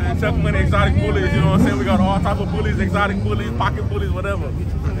know what I'm saying? Check them in exotic bullies, you know what I'm saying? We got all type of bullies, exotic bullies, pocket bullies, whatever.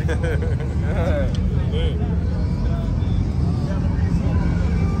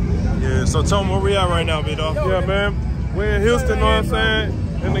 Yeah, so tell me where we at right now, B-Dog. Yeah, man. We're in Houston, know what I'm saying?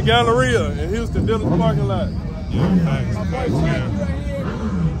 In the Galleria in Houston, Dillon's parking lot. Yeah, facts, man.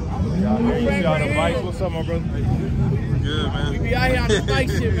 You see all the bikes? What's up, my brother? Good, man. We be out here on the bike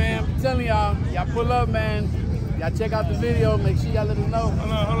shit, man. I'm telling y'all pull up, man. Y'all check out the video. Make sure y'all let us know.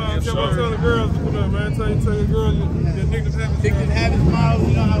 Hold on. Tell the girls to pull up, man. Tell your girls your Addicted Habits models,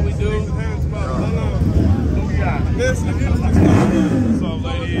 you know how we do. What we got? What's up,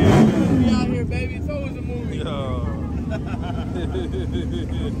 lady? We out here, baby. It's always a movie. Yo.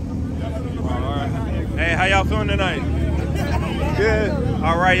 All right. Hey, how y'all feeling tonight? Good.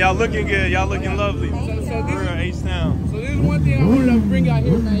 All right, y'all looking good. Y'all looking lovely. So this, We're H-Town. So this is one thing I wanted to bring out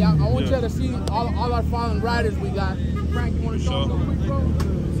here, man. I want y'all to see all our fallen riders we got. Frank, you want to show them?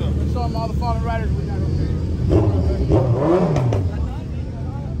 Show them all the fallen riders we got over here.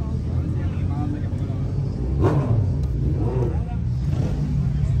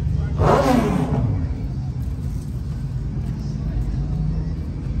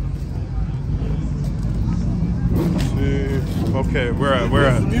 Okay, we're at.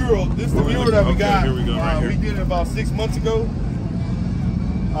 This is the mural that we got. Here we go, right here. We did it about 6 months ago.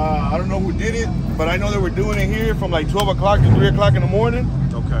 I don't know who did it, but I know they were doing it here from like 12 o'clock to 3 o'clock in the morning.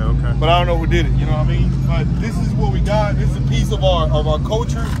 Okay. But I don't know who did it, you know what I mean? But this is what we got. This is a piece of our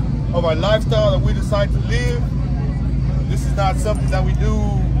culture, of our lifestyle that we decide to live. This is not something that we do,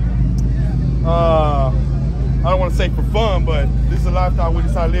 I don't want to say for fun, but this is a lifestyle we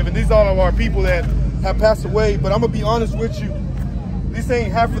decide to live. And these are all of our people that have passed away. But I'm gonna be honest with you, this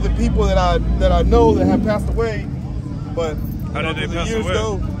ain't half of the people that I know that have passed away. But how did they pass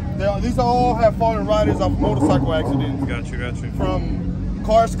away? These all have fallen riders off motorcycle accidents. Got you. From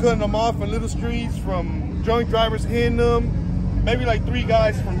cars cutting them off in little streets, from drunk drivers hitting them. Maybe like 3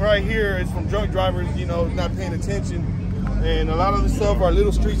 guys from right here is from drunk drivers, you know, not paying attention. And a lot of the stuff are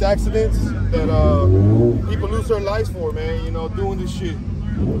little street accidents that people lose their lives for, man, you know, doing this shit.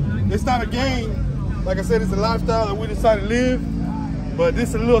 It's not a game. Like I said, it's a lifestyle that we decided to live. But this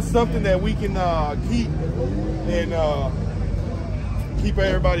is a little something that we can keep and keep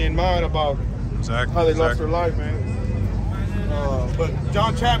everybody in mind about how they lost their life, man. But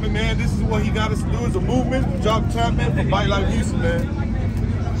John Chapman, man, this is what he got us to do as a movement. John Chapman from Bike Life Houston,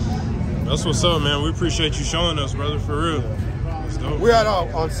 man. That's what's up, man. We appreciate you showing us, brother, for real. That's dope. We're at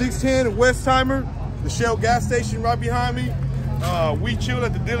on 610 Westheimer, the Shell gas station right behind me. We chill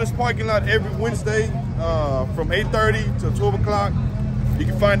at the Dillard's parking lot every Wednesday from 8:30 to 12 o'clock. You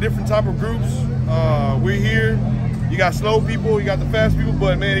can find different type of groups. We're here. You got slow people, you got the fast people,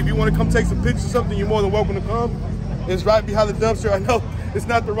 but man, if you want to come take some pictures or something, you're more than welcome to come. It's right behind the dumpster. I know it's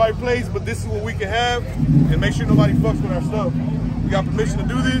not the right place, but this is what we can have, and make sure nobody fucks with our stuff. We got permission to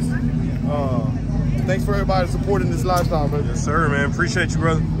do this. Thanks for everybody supporting this lifestyle, man. Yes, sir, man. Appreciate you,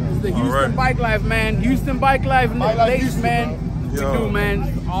 brother. It's the Houston Bike Life, man. Houston Bike Life, Houston, man. We do,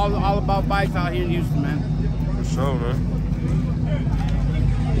 man. All about bikes out here in Houston, man. For sure, man.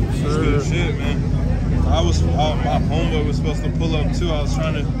 That's good shit, man. My homeboy was supposed to pull up too. I was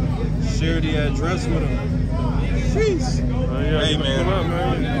trying to share the address with him. Jeez. Hey, man. Pull up,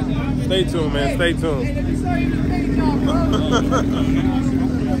 man. Stay tuned, man. Stay tuned.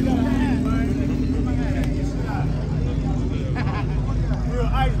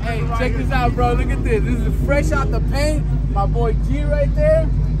 Hey, check this out, bro. Look at this. This is fresh out the paint. My boy G right there.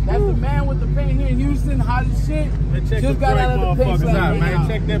 That's the man with the paint here in Houston. Hot as shit. Man, check just got out of the paint motherfuckers out, man.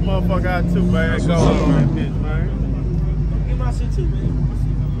 Check that motherfucker out too, man. That's Go what's up, man. Get my shit too, man.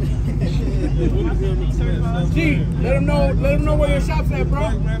 G, let them know where your shop's at, bro.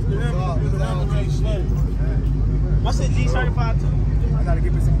 What's that G certified too? I gotta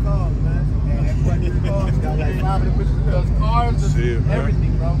give me some cars, man. Cars, got like 5 of the cars,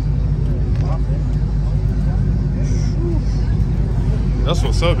 everything, bro. That's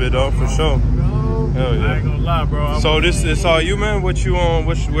what's up, it though, for sure. Hell yeah. I ain't gonna lie, bro. So this all you, man? What you on?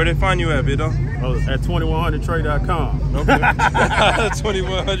 Where they find you at, Bido? Oh, at 2100trade.com. Okay.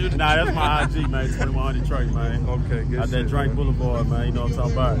 2100. Nah, that's my IG, man. 2100trade, man. Okay, good. Out that Drake Boulevard, man. You know what I'm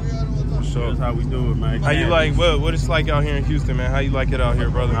talking about? For sure. That's how we do it, man. How you like what it's like out here in Houston, man? How you like it out here,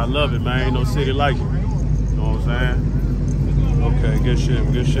 brother? I love it, man. Ain't no city like it. You know what I'm saying? Okay, good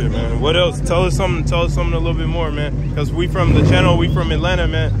shit, man. What else? Tell us something a little bit more, man. Because we from the channel, we from Atlanta,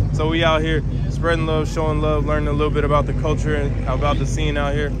 man. So we out here spreading love, showing love, learning a little bit about the culture and about the scene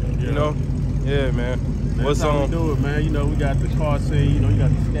out here. Yeah. You know? Yeah, man. What's how we do it, man. You know, we got the car scene, you know, you got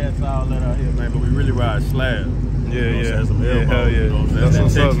the stats all that out here, man. But we really ride slab. Yeah, you know, yeah. Some yeah, elbow, hell yeah. You know That's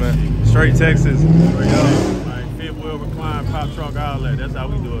what's up, man. Straight Texas. Fifth wheel recline, pop trunk, all that. That's how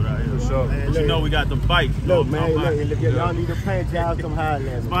we do it out here. For sure. But you know we got them bikes. Look, man, look, if y'all need to paint, y'all come holler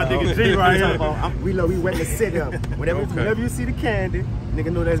at me. My nigga G right here. We wet the sit up. Whenever you see the candy,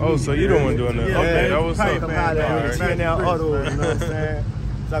 nigga know that's me. Oh, so you don't want to do that. Yeah, okay, that was up. Come holler at me. TNL Auto, you know what I'm saying?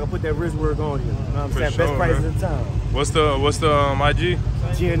 So I can put that wrist work on you. You know what I'm saying? Sure, best prices man. in town. What's the IG?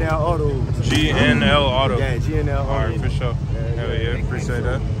 GNL Auto. GNL Auto. Yeah, GNL Auto. All right, for sure. Hell yeah, appreciate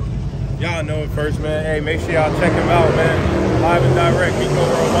that. Y'all know it first, man. Hey, make sure y'all check him out, man. Live and direct, Miko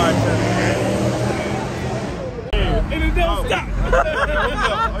Worldwide Channel. And it don't stop.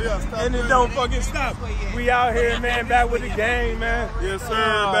 And it don't fucking stop. We out here, man, back with the game, man. Yes,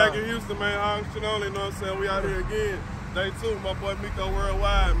 sir. Back in Houston, man. HogShitOnly, you know what I'm saying? We out here again. Day 2, my boy Miko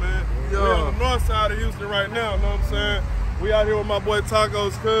Worldwide, man. We on the north side of Houston right now, you know what I'm saying? We out here with my boy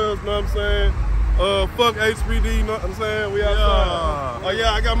Tacos Cuz, you know what I'm saying? Fuck HBD, you know what I'm saying? We outside. Oh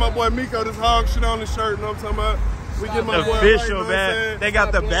yeah, I got my boy Miko this HogShitOnly shirt, you know what I'm talking about? We get my boy official, right, man. They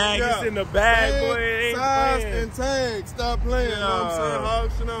got the bag, it's in the bag, boy. Size and tags, stop playing, you know what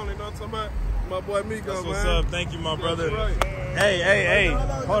I'm saying? HogShitOnly, you know what I'm talking about? My boy Miko, That's man. what's up. Thank you, my brother. Right. Hey.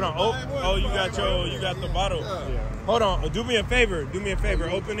 Hold on. Oh, you got the bottle. Yeah. Hold on. Do me a favor.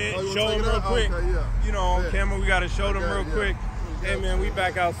 Open it. Show them real quick. Okay, yeah. You know, on camera, we gotta show them real quick. Hey man, we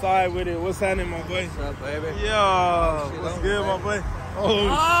back outside with it. What's happening, my boy? What's up, baby? Yo, what's good, my boy? Oh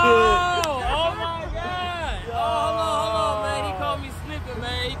my God! Hold on, man. He called me slipping,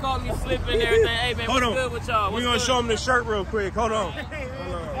 man. He called me slipping and everything. Hey man, what's good with y'all? We're gonna show him the shirt real quick. Hold on.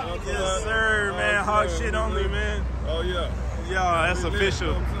 Yes, sir, man. HogShitOnly, man. Oh yeah. Yeah, that's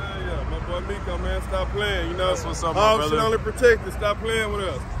official. Yeah, my boy Miko, man, stop playing. You know, that's what's up, my brother. HogShitOnly protected. Stop playing with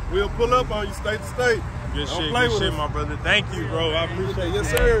us. We'll pull up on you state to state. Good shit, my brother. Thank you, bro. I appreciate it. Yes,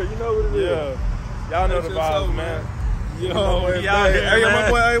 sir. You know what it is. Yeah. Y'all know the vibes, man. Yo, y'all here, hey, man. my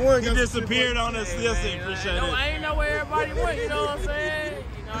boy A1 he disappeared on us. Yes, appreciate it. I ain't know where everybody went. You know what I'm saying?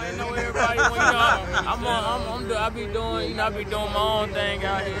 I ain't know where everybody went. I be doing my own thing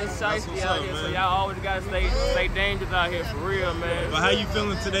out here. It's shiesty out here, so y'all always gotta stay dangerous out here for real, man. But how you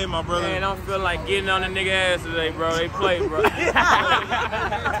feeling today, my brother? Man, I'm feeling like getting on the nigga ass today, bro. They play, bro.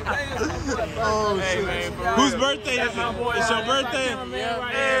 Oh hey, shit! Man, whose birthday is it? It's your birthday.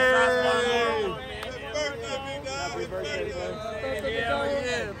 Happy birthday, man.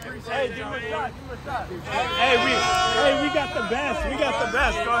 Hey, give him a shot. Hey, we got the best.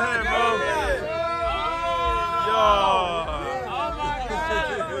 Go ahead, bro. Yo.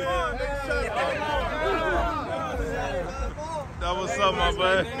 That what's up, my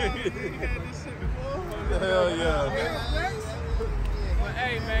boy. Hell yeah.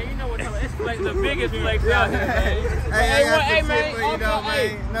 Hey man, you know what? It's like the biggest flex out here, man. Hey man.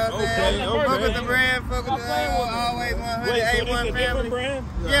 Fuck with the brand, fuck with the always 100 A1 family. Brand?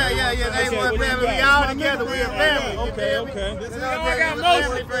 Yeah, A1 family. We all together. We a family. Okay.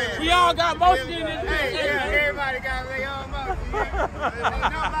 We all got motion in this. Hey, yeah, everybody got their own motion.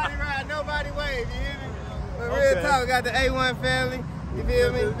 Ain't nobody ride, nobody wave. You hear me? But real talk, we got the A1 family. You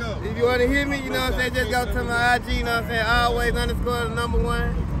feel me? If you want to hear me, you know what I'm saying, just go to my IG, you know what I'm saying, always underscore the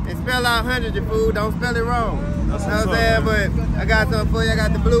 #1. And spell out 100, you fool. Don't spell it wrong. You know what I'm saying? But I got something for you. I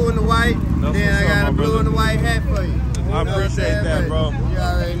got the blue and the white. Then I got the blue and the white hat for you. I appreciate that, bro. You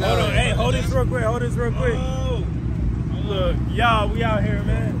already know. Hold on. Hey, hold this real quick. Look, y'all, we out here,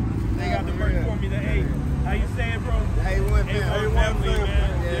 man. They got the merch for me, the A. How you say it, bro? A1 family,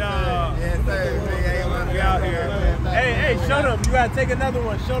 man. Yeah. Yes, sir. A1 We out here. Hey, show them. You gotta take another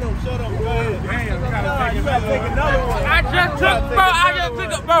one. Show them. Go ahead. Damn, you gotta take another one. I just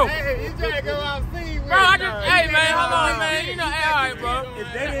took it, bro. Hey, you trying to go out see with I just, hey man, hold on, man. You know, hey, all right, bro. If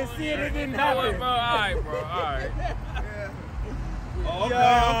they didn't see it, it didn't happen. Bro, all right, bro, all right. Okay.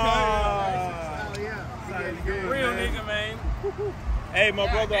 Real nigga, man. Hey, my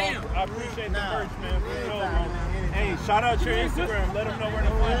brother, I appreciate the merch, man. For sure, man. Hey, shout out your Instagram. Let them know where to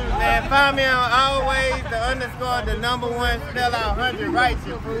find you. Man, find me on always the _ the #1 spell out 100 right,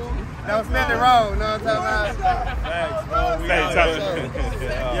 you fool. Don't spell it wrong, know what I'm talking about? Thanks, bro. We out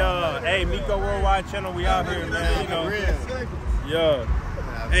here. Yo, hey, Miko Worldwide Channel, we out here, man. You know. Yo.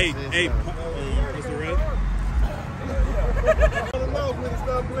 Hey, what's the rest?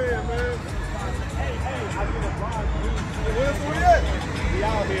 Stop playing, man. Where's we at? We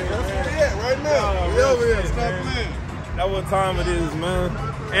out here, man. Where we at right now? We over here. Stop playing. That's what time it is, man.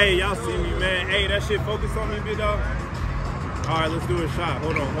 Hey, y'all see me, man. Hey, that shit focus on me, big dog. All right, let's do a shot.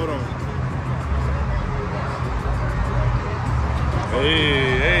 Hold on.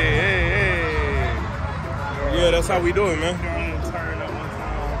 Hey. Yeah, that's how we do it, man.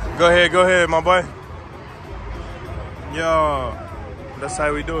 Go ahead, my boy. Yo, that's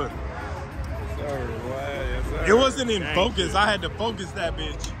how we do it. It wasn't in focus. I had to focus that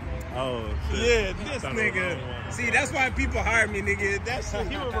bitch. Oh, shit. Yeah, this nigga. See, that's why people hire me, nigga.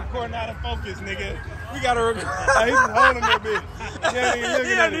 He was recording out of focus, nigga. We gotta record. He's holding that bitch. He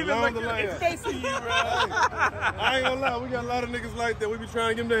ain't even looking at it. It's facing you, bro. I ain't gonna lie, we got a lot of niggas like that. We be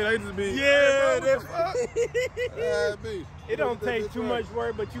trying to give them that. They just be. Yeah, be. It don't take too much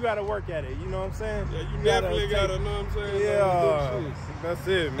work, but you gotta work at it. You know what I'm saying? Yeah, you definitely gotta know what I'm saying? Yeah, that's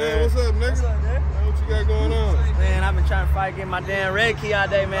it, man. Hey, what's up, nigga? What's up, man? What you got going on? Man, I've been trying to fight, get my damn red key all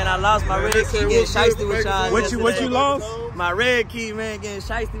day, man. I lost my red key, getting shiesty with y'all. What you lost? My red key, man, getting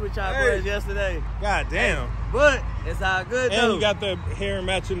shiesty with y'all boys yesterday. God damn. But it's all good, though. And you got the hair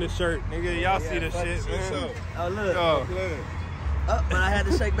matching the shirt. Nigga, y'all see the shit, man. Oh, look. Oh. But I had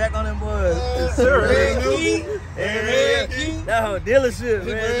to shake back on them boys. Red key. Red key. That whole dealership,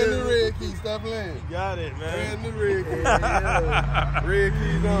 man. Brand new red key. Stop playing. Got it, man. Brand new red key. Red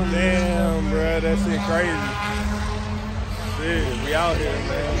keys on. Damn, bro. That shit crazy. Shit, we out here,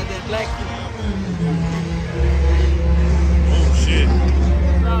 man. Got that black key. Oh, shit.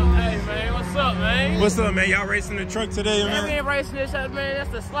 Hey, man, what's up, man? What's up, man? Y'all racing the truck today, man? We ain't racing this shit, man. That's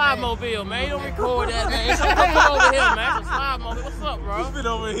the slide mobile, man. You don't record that, man. Come over here, man. It's a slide mobile. What's up, bro? Fit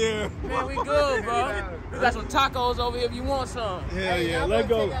over here. Man, we good, bro. We got some tacos over here if you want some. Hell yeah, let's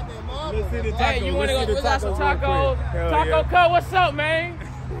go. Let's see the tacos. Hey, you want to go? We got some tacos. Taco Cut, what's up, man?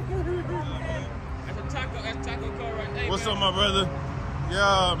 That's Taco Cut right there. What's up, my brother?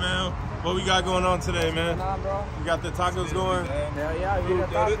 Yeah, man. What we got going on today, man? We got the tacos going. Hell yeah,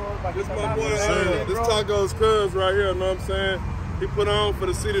 this my boy, this Tacos Cuz right here, know what I'm saying? He put on for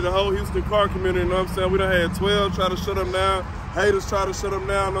the city, the whole Houston car community, know what I'm saying? We done had 12 try to shut him down. Haters try to shut him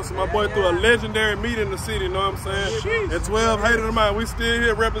down. So my boy threw a legendary meet in the city, know what I'm saying? Jeez. And 12 hated him out. We still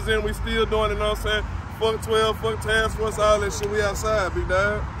here representing, we still doing it, know what I'm saying? Fuck 12, fuck task force, all that shit. We outside, big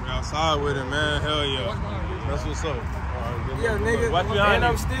dog. We outside with it, man. Hell yeah. That's what's up. Yeah, nigga, and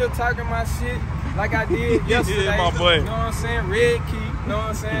I'm still talking my shit like I did yesterday. Yeah, my boy. You know what I'm saying? Red key. You know what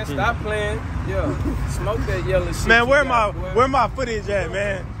I'm saying? Stop playing. Yeah, smoke that yellow shit. Man, where my footage at,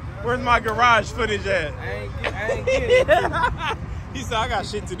 man? Where's my garage footage at? I ain't getting it. He said, I got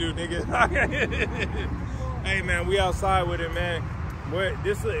shit to do, nigga. Hey, man, we outside with it, man.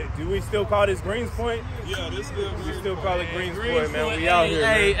 Do we still call this Greens Point? Yeah, we still call it Greens Point, man. We out here,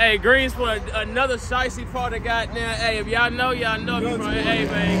 man. Hey, Greens Point, another shicey part of goddamn. Hey, if y'all know, y'all know. Hey,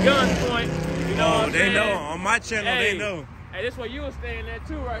 man, Guns Point. You know what I'm saying? They know. On my channel, they know. Hey, this where you was staying at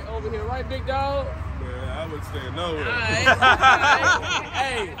too, right over here, right, big dog? Yeah, I would stay nowhere. All right.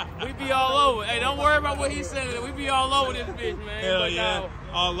 Hey, we be all over. Hey, don't worry about what he's saying. We be all over this bitch, man. Hell yeah,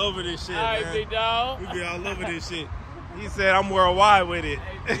 all over this shit, man. All right, big dog. We be all over this shit. He said, I'm worldwide with it.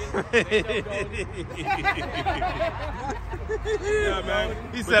 Yeah, man.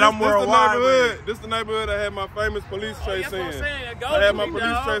 He said, I'm worldwide with it. This the neighborhood I had my famous police chase in. What I'm saying. I had my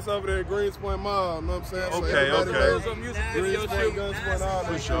police chase over there at Greens Point Mall, you know what I'm saying? Okay, so okay. Greens Point, Guns Point, all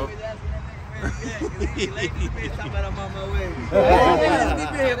that. For sure.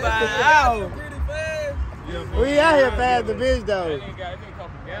 We out here past the bitch, though.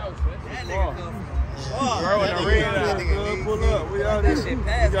 Bro, pull up. We out here. We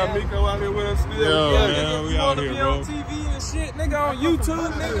got Miko out here with us still. Yo, man, we out here, bro. On TV and shit, nigga, on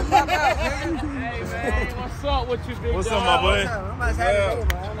YouTube, nigga. Pop out, nigga. Hey, man, what's up with you, big What's dog? up, my boy?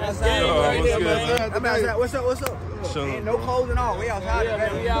 What's up? Ain't no clothes and all. We outside. Yeah,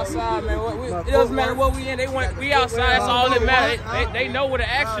 man, we outside, man. It doesn't matter what we in. We outside. That's all that matters. They know where the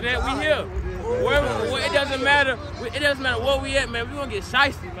action at. We here. It doesn't matter. It doesn't matter where we at, man. We gonna get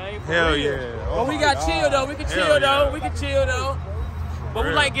shiesty, man. Hell yeah. But we got chill though. We can chill though. We can chill though. But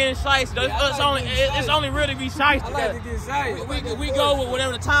we like getting shiesty though. It's only real to be shiesty. I like to get shiesty. We go with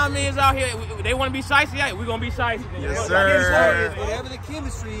whatever the time is out here. They want to be shiesty, yeah, we gonna be shiesty. Yes, sir. Whatever the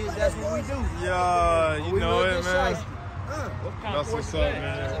chemistry is, that's what we do. Yeah, you know it, man. That's what's up,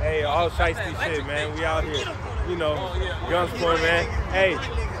 man. Hey, all shiesty shit, man. We out here. You know, gun sport, man. Hey,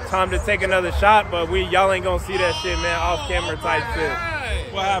 time to take another shot, but y'all ain't gonna see that shit, man. Off camera type shit.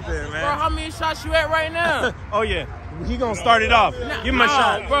 What happened, man? Bro, how many shots you at right now? Oh yeah. He gonna start it off. Give him a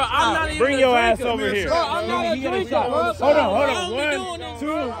shot. Bro, I'm not even Bring your ass over here. Bro, I'm not a drinker, bro. Hold on. 1,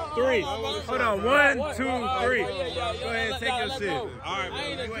 2, 3. Hold on. 1, 2, 3. Go ahead and take your sip. All right, bro.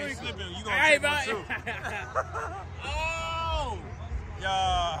 You ain't slipping. You gonna take one too. Oh! Yeah.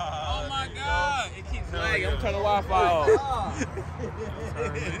 Oh my God! It keeps lagging. I'm turning the Wi-Fi off.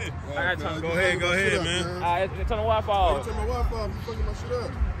 Go ahead, man. Alright, turn the Wi-Fi off. Turn my Wi-Fi off. You fucking my shit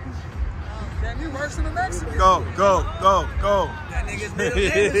up. Damn, you worse than a Mexican. Go. That nigga's middle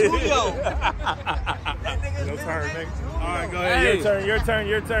name is Julio. Your turn, nigga. All right, go ahead.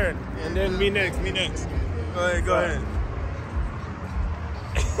 Your turn. And then me next. Go ahead.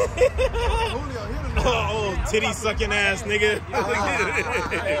 Oh, titty sucking ass nigga.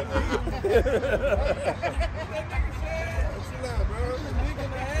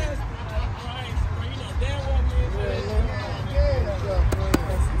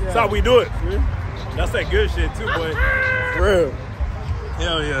 That's how we do it. That's that good shit too, boy. For real.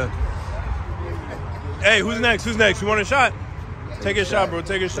 Hell yeah. Hey, who's next? You want a shot? Take a shot, bro.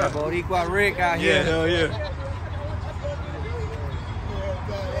 Take a shot. Boricua Rick out here. Yeah, hell yeah.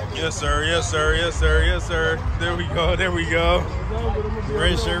 Yes, sir. There we go.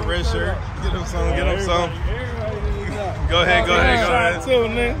 Red shirt. Get him some. Go ahead. Shot too,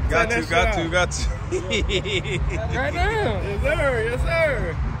 nigga. Got to. Right now. Yes,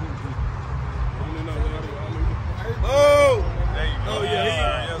 sir. Oh! There you go. Oh,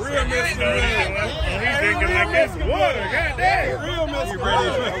 yeah. Real Mexican. He's drinking like it's water. God damn. Real Mexican.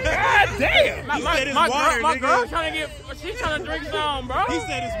 God damn. My girl trying to get, she's trying to drink some, bro. He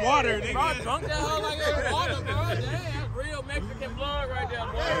said it's water, nigga. Bro, drunk that hoe like it's water, bro. Damn, that's real Mexican blood right there,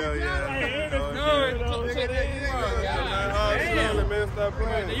 bro. Hell yeah. Man, stop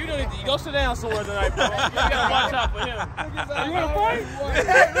playing. You go sit down somewhere tonight, bro. You gotta watch out for him. You wanna fight?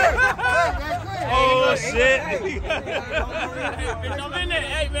 Oh shit. I'm in there.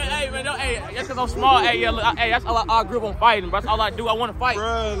 Hey man, don't, that's cause I'm small. Hey, that's all I grew up on fighting, bro. That's all I do. I wanna fight.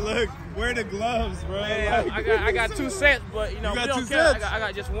 Bro, look, wear the gloves, bro. Hey, I got 2 sets, but you know, we don't care. I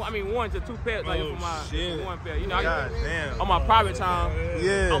got just 1 to 2 pairs like for my 1 pair. You know, damn. On my private time.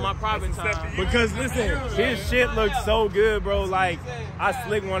 Yeah. On my private time. Because listen, his shit looks so good, bro. Like I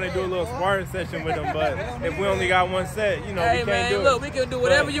slick want to do a little sparring session with him, but if we only got 1 set, you know, we can't do it. Look, we can do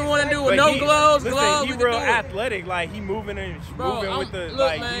whatever you want to do with no gloves. Listen, he real athletic. Like he moving with the. Look,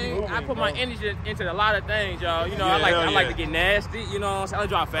 like, man, I put my energy into a lot of things, y'all. You know, I like to get nasty. You know what I'm saying? I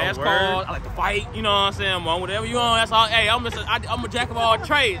drive fast cars. I like to fight. You know what I'm saying? I'm on whatever you want. That's all. Hey, I'm a jack of all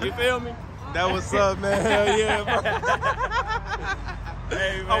trades. You feel me? That what's up, man. Hell yeah, bro.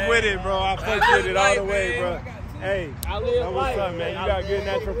 Hey, man. I'm with it, bro. I fuck with it all the way, bro. Hey, that what's up, man. You got good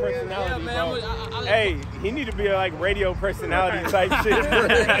natural personality, bro. Hey, he need to be a like radio personality type shit. Yeah,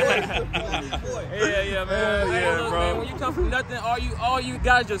 man. Yeah, look, bro. Man, when you come from nothing, all you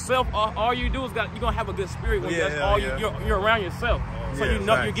got is yourself. All you do is you're gonna have a good spirit when you're around yourself. So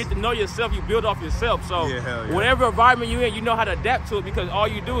you get to know yourself, you build off yourself. So whatever environment you're in, you know how to adapt to it because all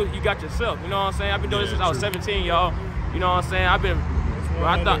you do is you got yourself. You know what I'm saying? I've been doing this since I was 17, y'all. You know what I'm saying?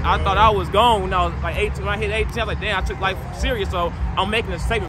 I thought I was gone when I was like 18. When I hit 18, I was like, damn, I took life serious. So I'm making a statement.